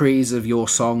nice reprise of Your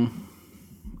Song,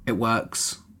 it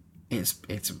works. It's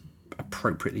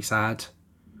appropriately sad.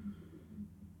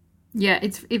 Yeah,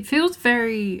 it feels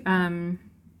very and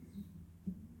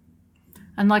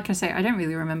like I say, I don't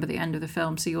really remember the end of the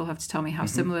film, so you'll have to tell me how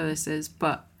similar this is,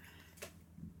 but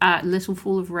Little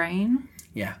Fall of Rain,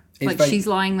 Yeah. she's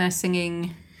lying there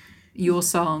singing Your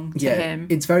Song to him.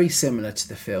 It's very similar to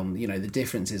the film. The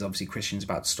difference is obviously Christian's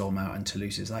about to storm out and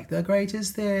Toulouse is like, the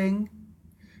greatest thing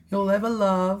you'll ever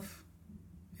love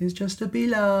is just to be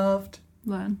loved.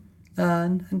 Learn.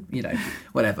 learn, and, you know,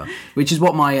 whatever. Which is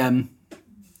what my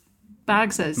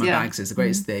bag says, bag says. The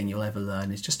greatest thing you'll ever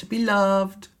learn is just to be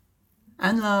loved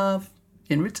and love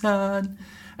in return.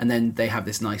 And then they have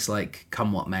this nice, like,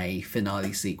 come what may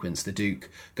finale sequence. The Duke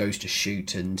goes to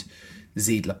shoot and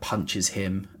Ziedler punches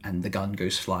him and the gun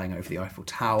goes flying over the Eiffel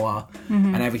Tower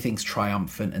and everything's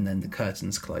triumphant, and then the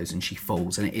curtains close and she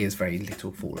falls, and it is very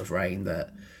little fall of rain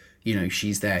that, you know,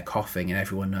 she's there coughing and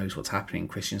everyone knows what's happening.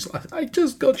 Christian's like, I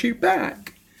just got you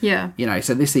back. Yeah. You know,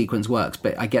 so this sequence works,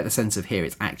 but I get the sense of here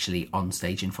it's actually on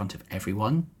stage in front of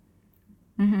everyone.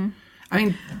 Mm-hmm. I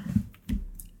mean,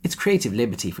 it's creative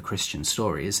liberty for Christian's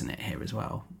story, isn't it, here as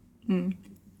well? Mm.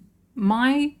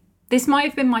 This might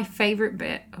have been my favourite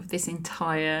bit of this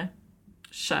entire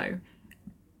show.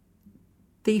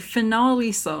 The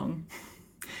finale song.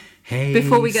 Hey,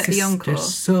 before we get sister, the encore.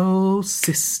 Soul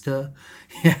sister.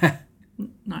 Yeah.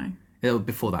 No. It was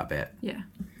before that bit. Yeah.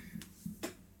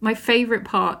 My favourite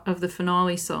part of the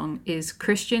finale song is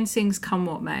Christian sings Come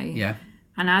What May. Yeah.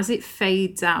 And as it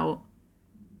fades out,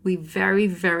 we very,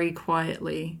 very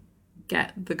quietly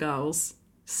get the girls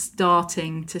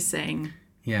starting to sing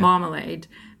Marmalade.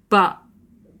 But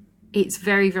it's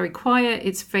very, very quiet.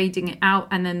 It's fading it out,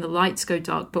 and then the lights go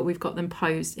dark, but we've got them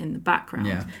posed in the background.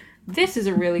 Yeah. This is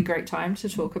a really great time to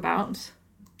talk about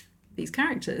these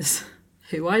characters,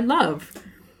 who I love.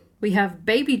 We have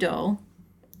Baby Doll,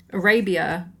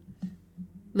 Arabia,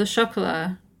 Le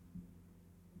Chocolat,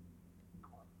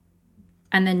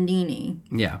 and then Nini.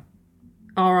 Yeah.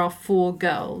 Are our 4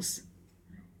 girls.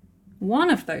 One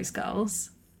of those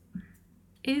girls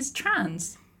is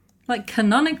trans. Like,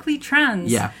 canonically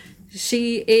trans. Yeah.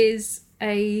 She is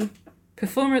a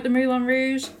performer at the Moulin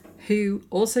Rouge who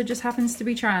also just happens to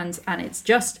be trans, and it's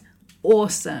just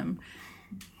awesome.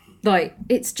 Like,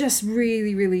 it's just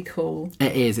really, really cool.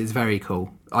 It is. It's very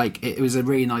cool. Like, it was a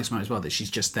really nice moment as well that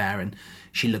she's just there and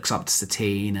she looks up to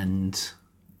Satine, and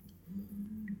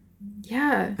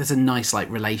yeah, there's a nice, like,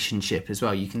 relationship as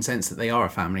well. You can sense that they are a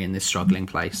family in this struggling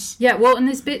place. Yeah, well, and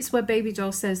there's bits where Baby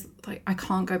Doll says, like, I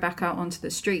can't go back out onto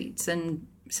the streets, and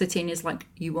Satine is like,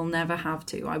 you will never have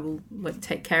to. I will, like,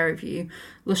 take care of you.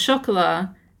 Le Chocolat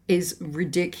is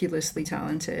ridiculously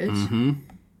talented. Mm-hmm.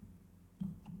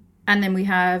 And then we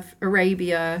have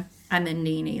Arabia and then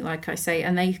Nini, like I say,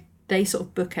 and they sort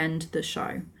of bookend the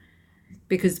show.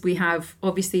 Because we have,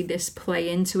 obviously, this play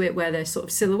into it where they're sort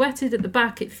of silhouetted at the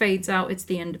back. It fades out. It's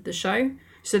the end of the show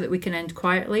so that we can end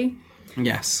quietly.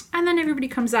 Yes. And then everybody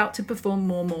comes out to perform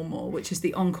More, which is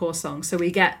the encore song. So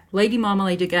we get Lady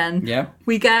Marmalade again. Yeah.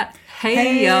 We get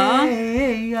Hey Ya.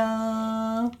 Hey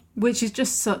Ya. Which is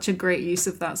just such a great use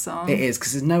of that song. It is,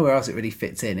 because there's nowhere else it really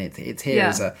fits in. It's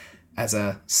here as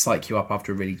a psych you up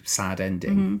after a really sad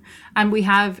ending. Mm-hmm. And we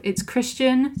have, it's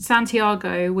Christian,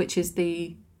 Santiago, which is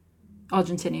the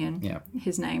Argentinian,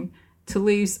 his name,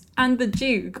 Toulouse, and the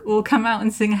Duke all come out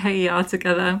and sing Hey Ya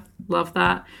together. Love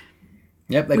that.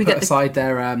 Yep, they put aside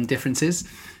their differences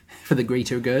for the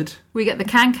greater good. We get the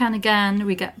Can again.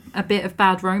 We get a bit of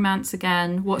Bad Romance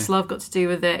again. What's Love Got to Do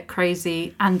with It?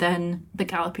 Crazy. And then the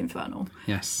Gallop Infernal.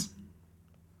 Yes.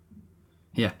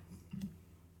 Yeah.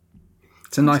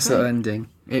 It's a nice little ending.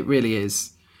 It really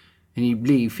is. And you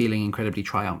leave feeling incredibly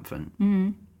triumphant. Mm-hmm.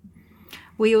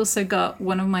 We also got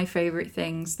one of my favourite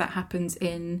things that happens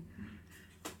in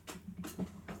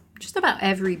just about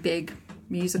every big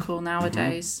musical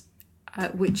nowadays,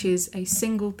 which is a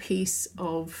single piece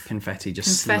of confetti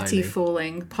slowly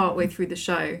falling partway through the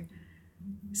show,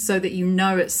 so that you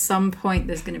know at some point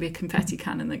there's going to be a confetti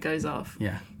cannon that goes off.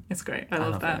 Yeah. It's great. I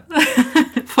love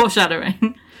that.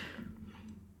 Foreshadowing.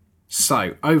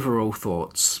 So, overall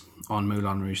thoughts on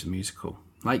Moulin Rouge the musical.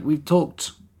 Like, we've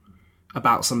talked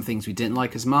about some things we didn't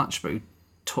like as much, but we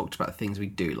talked about things we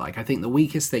do like. I think the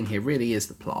weakest thing here really is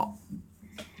the plot.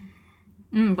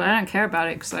 But I don't care about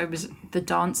it because the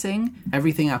dancing.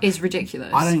 Everything else is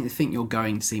ridiculous. I don't think you're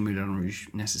going to see Moulin Rouge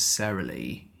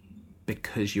necessarily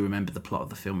because you remember the plot of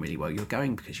the film really well. You're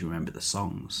going because you remember the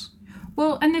songs.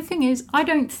 Well, and the thing is, I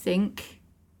don't think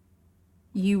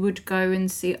you would go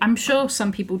and see. I'm sure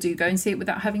some people do go and see it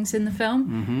without having seen the film.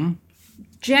 Mm-hmm.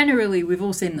 Generally, we've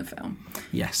all seen the film.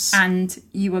 Yes. And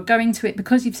you are going to it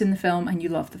because you've seen the film and you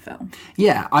love the film.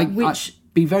 Yeah, I'd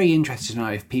be very interested to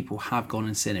know if people have gone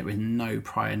and seen it with no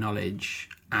prior knowledge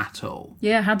at all.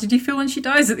 Yeah, how did you feel when she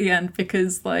dies at the end?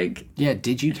 Because, like... Yeah,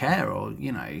 did you care or,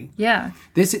 you know... Yeah.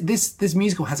 This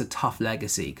musical has a tough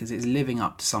legacy because it's living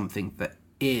up to something that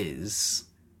is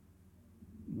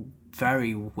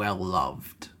very well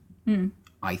loved,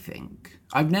 I think.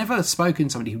 I've never spoken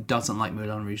to somebody who doesn't like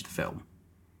Moulin Rouge the film.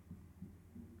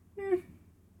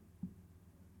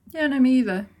 Yeah, no, me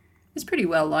either. it's pretty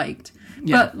well liked.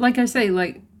 Yeah. But like I say,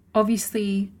 like,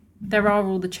 obviously there are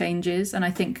all the changes, and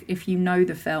I think if you know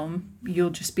the film,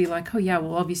 you'll just be like, oh yeah,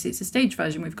 well obviously it's a stage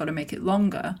version, we've got to make it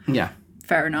longer. Yeah.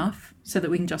 Fair enough, so that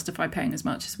we can justify paying as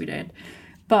much as we did.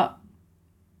 But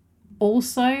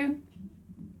also,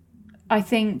 I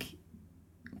think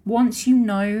once you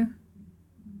know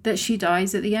that she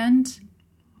dies at the end,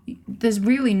 there's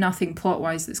really nothing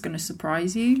plot-wise that's going to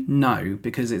surprise you. No,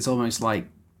 because it's almost like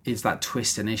it's that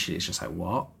twist initially. It's just like,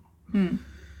 what?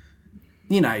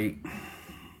 You know...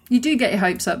 You do get your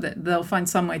hopes up that they'll find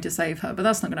some way to save her, but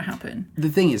that's not going to happen. The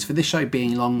thing is, for this show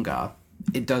being longer,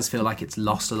 it does feel like it's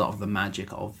lost a lot of the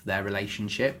magic of their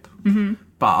relationship. Mm-hmm.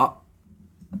 But,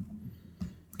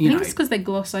 I think it's because they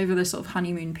gloss over the sort of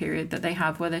honeymoon period that they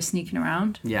have where they're sneaking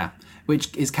around. Yeah,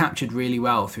 which is captured really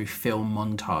well through film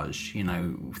montage, you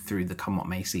know, through the Come What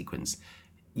May sequence.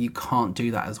 You can't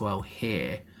do that as well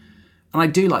here. And I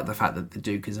do like the fact that the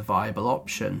Duke is a viable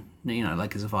option, you know,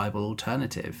 like as a viable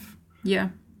alternative. Yeah.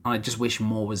 And I just wish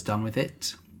more was done with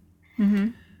it. Mm-hmm.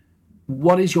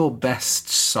 What is your best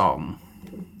song?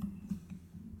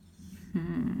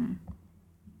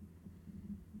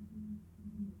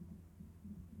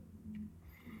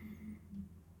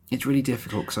 It's really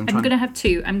difficult because I'm going to have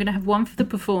two. I'm going to have one for the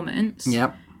performance.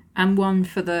 Yep. And one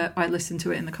for the I listen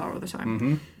to it in the car all the time.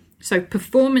 Mm-hmm. So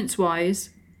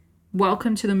performance-wise,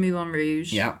 Welcome to the Moulin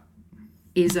Rouge. Yep.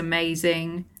 Is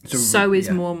amazing. So is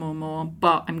More.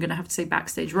 But I'm going to have to say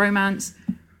Backstage Romance,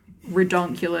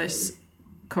 redonkulous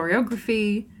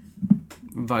choreography,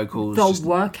 vocals, the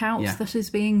workouts that is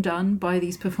being done by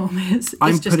these performers.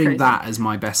 I'm just putting crazy. that as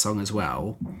my best song as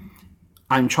well.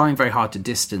 I'm trying very hard to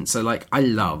distance. So, like, I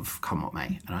love Come What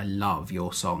May and I love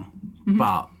your song,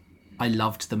 but I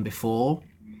loved them before.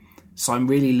 So I'm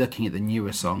really looking at the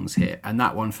newer songs here. And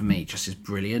that one for me just is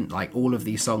brilliant. Like, all of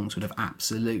these songs would have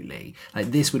absolutely... Like,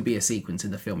 this would be a sequence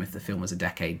in the film if the film was a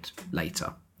decade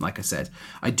later. Like I said,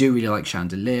 I do really like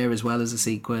Chandelier as well as a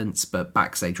sequence, but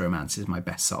Backstage Romance is my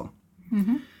best song.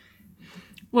 Mm-hmm.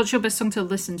 What's your best song to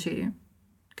listen to?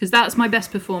 Because that's my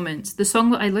best performance. The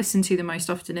song that I listen to the most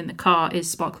often in the car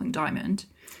is Sparkling Diamond.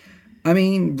 I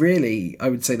mean, really, I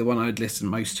would say the one I would listen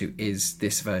most to is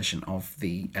this version of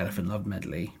the Elephant Love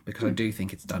Medley, because I do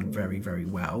think it's done very, very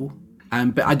well.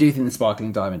 But I do think the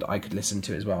Sparkling Diamond I could listen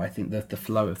to as well. I think that the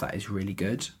flow of that is really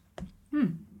good.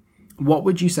 What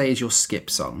would you say is your skip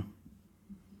song?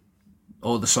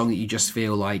 Or the song that you just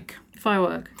feel like...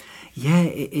 Firework. Yeah,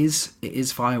 it is. It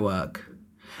is Firework.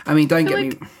 I mean, don't get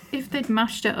me... If they'd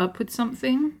mashed it up with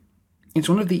something... It's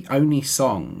one of the only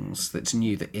songs that's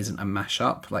new that isn't a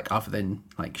mashup, like other than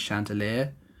like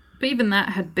Chandelier. But even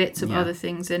that had bits of other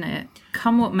things in it.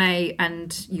 Come What May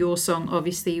and Your Song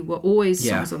obviously were always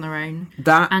songs on their own.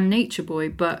 That and Nature Boy,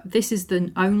 but this is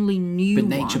the only new one.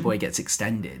 But Nature Boy gets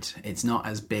extended. It's not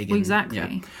as big. Well, exactly.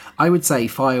 Yeah. I would say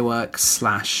Fireworks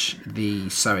 / the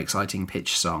So Exciting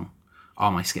Pitch song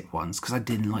are my skip ones, because I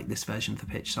didn't like this version of the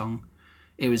Pitch song.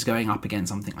 It was going up against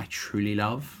something I truly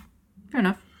love. Fair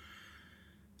enough.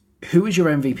 Who was your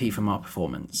MVP from our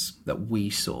performance that we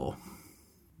saw?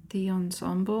 The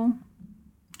ensemble.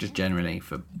 Just generally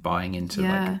for buying into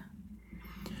like...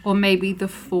 Or maybe the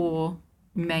 4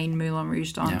 main Moulin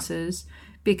Rouge dancers.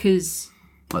 Because...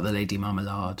 Like the Lady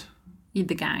Marmalade. The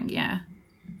gang,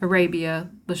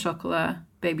 Arabia, Le Chocolat,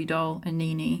 Baby Doll and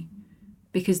Nini.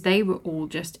 Because they were all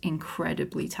just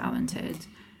incredibly talented.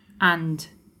 And...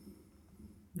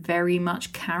 very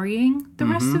much carrying the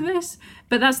rest of this.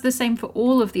 But that's the same for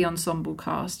all of the ensemble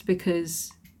cast,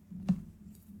 because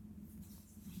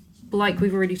like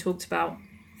we've already talked about,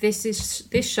 this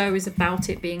show is about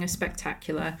it being a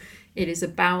spectacular. It is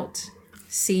about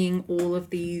seeing all of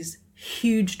these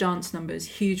huge dance numbers,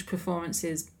 huge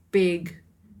performances, big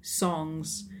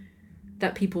songs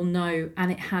that people know,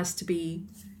 and it has to be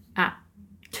at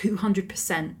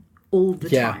 200% all the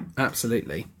time. Yeah,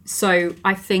 absolutely. So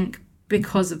I think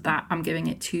because of that, I'm giving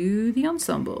it to the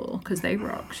ensemble, because they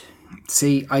rocked.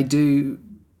 See, Ziegler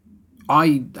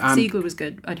was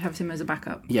good. I'd have him as a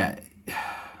backup. Yeah.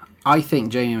 I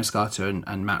think Jamie Moscato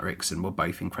and Matt Rickson were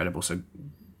both incredible. So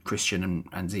Christian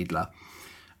and Ziegler.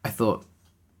 I thought,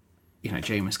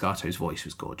 Jamie Moscato's voice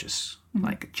was gorgeous. Mm-hmm.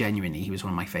 Like, genuinely, he was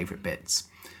one of my favourite bits.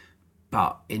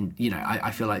 But,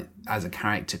 I feel like as a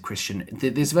character, Christian...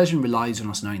 This version relies on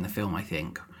us knowing the film, I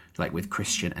think, like with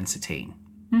Christian and Satine.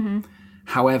 Mm-hmm.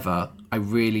 However, I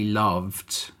really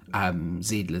loved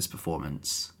Ziegler's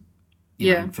performance.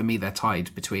 You know, for me, they're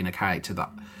tied between a character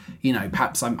that,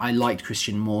 perhaps I liked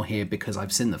Christian more here because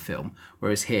I've seen the film,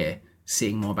 whereas here,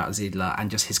 seeing more about Ziegler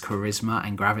and just his charisma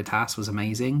and gravitas was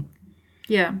amazing.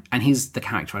 Yeah. And he's the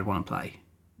character I'd want to play.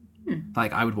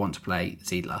 Like, I would want to play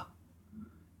Ziegler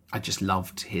I just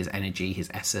loved his energy, his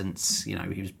essence. You know,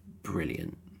 he was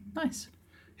brilliant. Nice.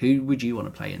 Who would you want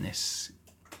to play in this,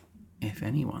 if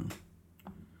anyone?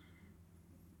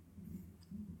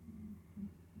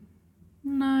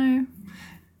 No.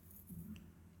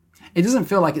 It doesn't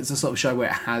feel like it's a sort of show where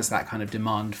it has that kind of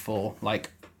demand for, like,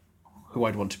 who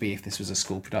I'd want to be if this was a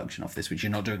school production of this, which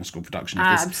you're not doing a school production of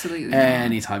this Absolutely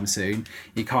anytime soon.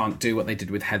 You can't do what they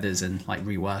did with Heathers and, like,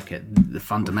 rework it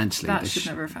fundamentally. That should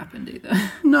never have happened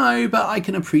either. No, but I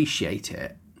can appreciate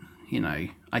it. You know,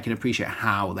 I can appreciate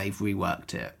how they've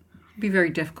reworked it. It'd be very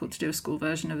difficult to do a school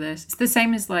version of this. It's the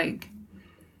same as, like,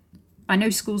 I know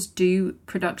schools do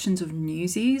productions of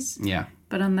Newsies. Yeah.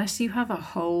 But unless you have a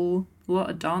whole lot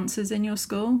of dancers in your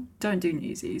school, don't do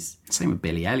Newsies. Same with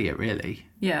Billy Elliot, really.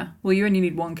 Yeah. Well, you only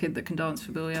need one kid that can dance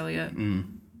for Billy Elliot.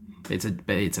 It's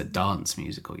a dance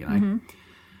musical, you know. Mm-hmm.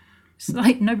 It's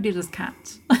like nobody does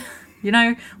Cats. You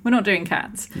know, we're not doing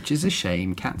Cats. Which is a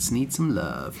shame. Cats need some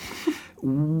love.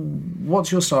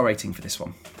 What's your star rating for this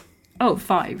one? Oh,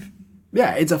 5.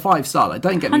 Yeah, it's a 5-star. Like,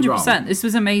 don't get me wrong. 100%. This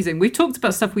was amazing. We've talked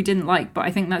about stuff we didn't like, but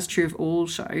I think that's true of all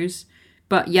shows.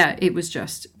 But yeah, it was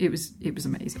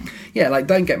amazing. Yeah, like,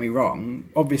 don't get me wrong.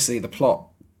 Obviously, the plot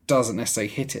doesn't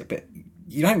necessarily hit it, but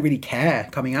you don't really care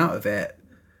coming out of it.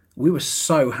 We were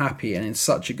so happy and in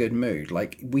such a good mood.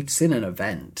 Like, we'd seen an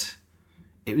event.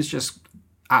 It was just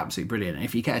absolutely brilliant. And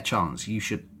if you get a chance, you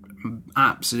should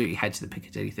absolutely head to the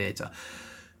Piccadilly Theatre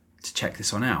to check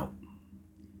this one out.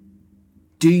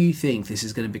 Do you think this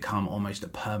is going to become almost a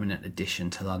permanent addition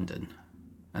to London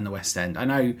and the West End? I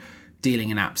know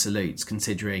dealing in absolutes,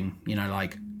 considering, you know,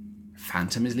 like,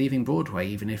 Phantom is leaving Broadway,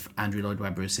 even if Andrew Lloyd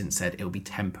Webber has since said it'll be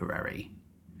temporary.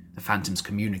 The Phantom's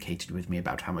communicated with me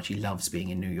about how much he loves being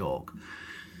in New York.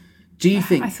 Do you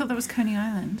think... I thought that was Coney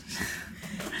Island.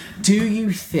 Do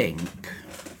you think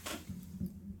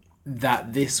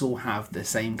that this will have the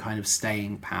same kind of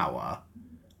staying power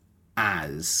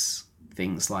as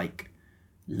things like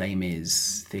Les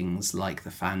Mis, things like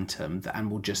The Phantom, and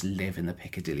will just live in the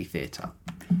Piccadilly Theatre?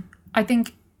 I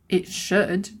think it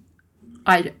should.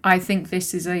 I think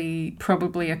this is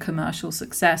probably a commercial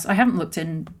success. I haven't looked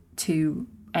into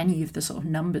any of the sort of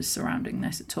numbers surrounding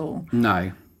this at all.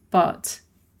 No. But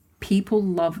people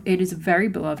love it. Is a very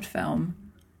beloved film.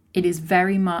 It is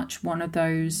very much one of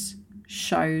those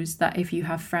shows that if you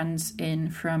have friends in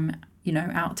from, you know,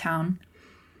 out of town,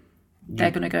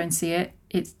 they're going to go and see it.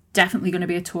 It's definitely going to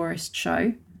be a tourist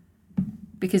show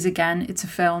because, again, it's a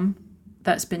film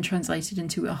that's been translated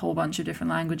into a whole bunch of different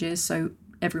languages, so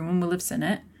everyone will have seen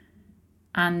it.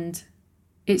 And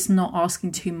it's not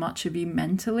asking too much of you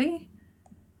mentally.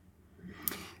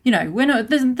 You know,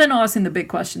 they're not asking the big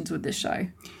questions with this show.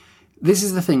 This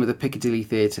is the thing with the Piccadilly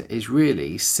Theatre, is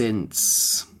really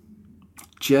since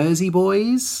Jersey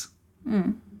Boys,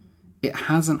 it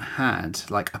hasn't had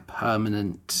like a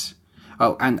permanent...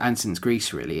 Oh, and since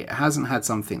Grease, really, it hasn't had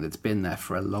something that's been there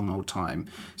for a long old time.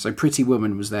 So Pretty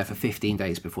Woman was there for 15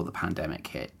 days before the pandemic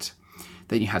hit.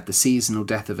 Then you had the seasonal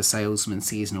Death of a Salesman,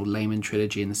 seasonal Layman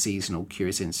trilogy, and the seasonal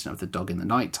Curious Incident of the Dog in the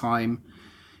Nighttime.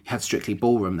 You had Strictly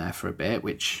Ballroom there for a bit,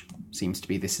 which seems to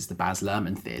be this is the Baz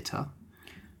Luhrmann Theatre.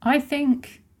 I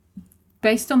think,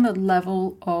 based on the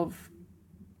level of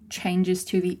changes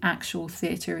to the actual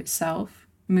theatre itself,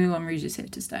 Moulin Rouge is here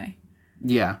to stay.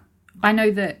 Yeah. I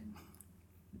know that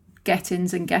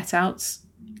get-ins and get-outs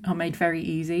are made very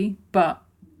easy, but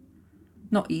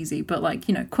not easy, but like,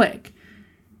 you know, quick.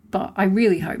 But I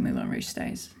really hope Moulin Rouge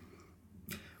stays.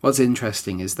 What's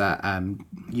interesting is that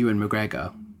Ewan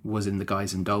McGregor was in the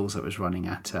Guys and Dolls that was running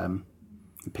at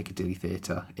the Piccadilly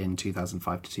Theatre in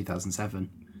 2005 to 2007.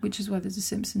 Which is why there's a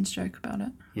Simpsons joke about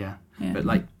it. Yeah. But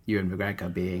like Ewan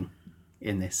McGregor being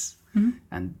in this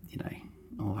and, you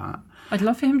know, all that. I'd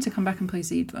love for him to come back and play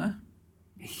Zed, though.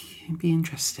 It'd be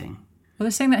interesting. Well,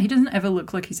 they're saying that he doesn't ever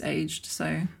look like he's aged,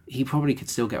 so... He probably could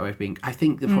still get away with being... I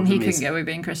think the problem is... He couldn't get away with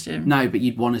being Christian. No, but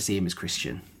you'd want to see him as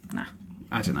Christian. Nah.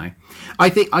 I don't know. I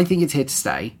think it's here to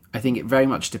stay. I think it very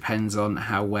much depends on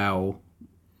how well...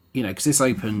 You know, because this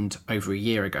opened over a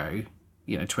year ago,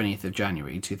 you know, 20th of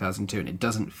January 2002, and it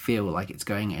doesn't feel like it's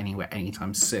going anywhere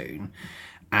anytime soon.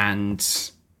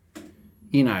 And,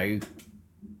 you know,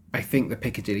 I think the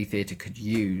Piccadilly Theatre could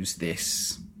use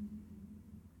this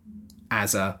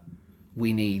as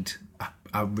we need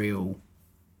a real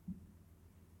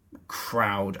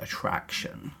crowd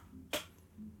attraction.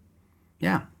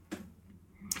 Yeah.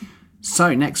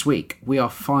 So next week we are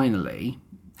finally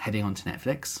heading on to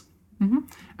Netflix, and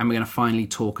we're going to finally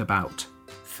talk about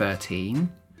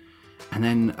 13, and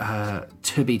then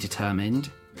to be determined,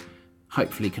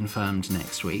 hopefully confirmed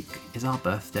next week, is our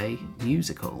birthday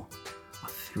musical, our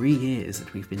 3 years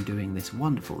that we've been doing this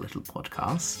wonderful little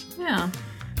podcast. Yeah.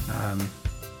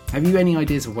 Have you any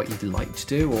ideas of what you'd like to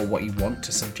do or what you want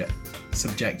to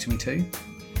subject me to?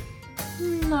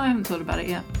 No, I haven't thought about it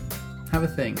yet. Have a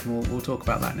think. We'll talk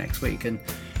about that next week. And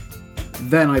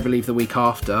then I believe the week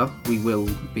after we will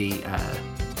be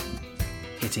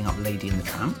hitting up Lady and the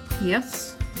Tramp.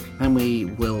 Yes. Then we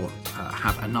will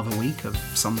have another week of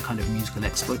some kind of musical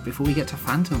exploit before we get to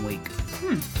Phantom Week.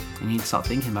 We need to start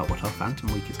thinking about what our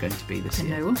Phantom Week is going to be this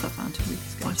year. I know what our Phantom Week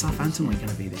is going to be. What's our Phantom Week going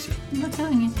to be this year? I'm not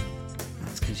telling you.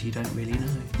 That's because you don't really know.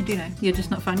 I do know. You're just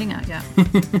not finding out yet.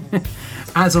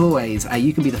 As always,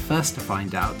 you can be the first to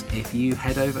find out if you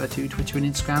head over to Twitter and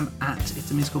Instagram at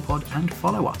It's a Musical Pod and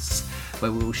follow us,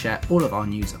 where we will share all of our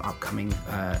news of upcoming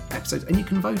episodes, and you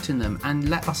can vote in them and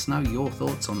let us know your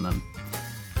thoughts on them.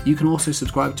 You can also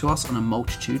subscribe to us on a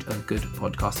multitude of good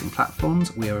podcasting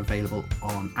platforms. We are available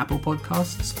on Apple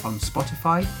Podcasts, on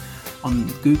Spotify, on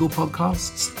Google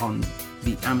Podcasts, on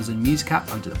the Amazon Music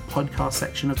app under the podcast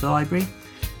section of the library.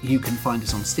 You can find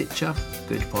us on Stitcher,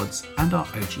 Good Pods, and our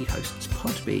OG hosts,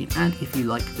 Podbean. And if you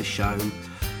like the show,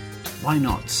 why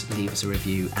not leave us a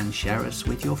review and share us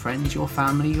with your friends, your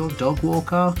family, your dog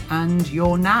walker, and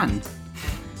your nan.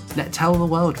 Tell the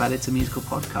world about It's a Musical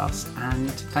Podcast, and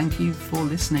thank you for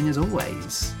listening as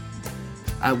always.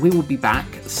 We will be back,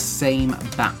 same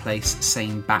bat place,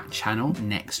 same bat channel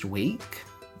next week.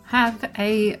 Have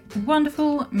a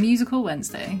wonderful musical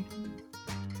Wednesday.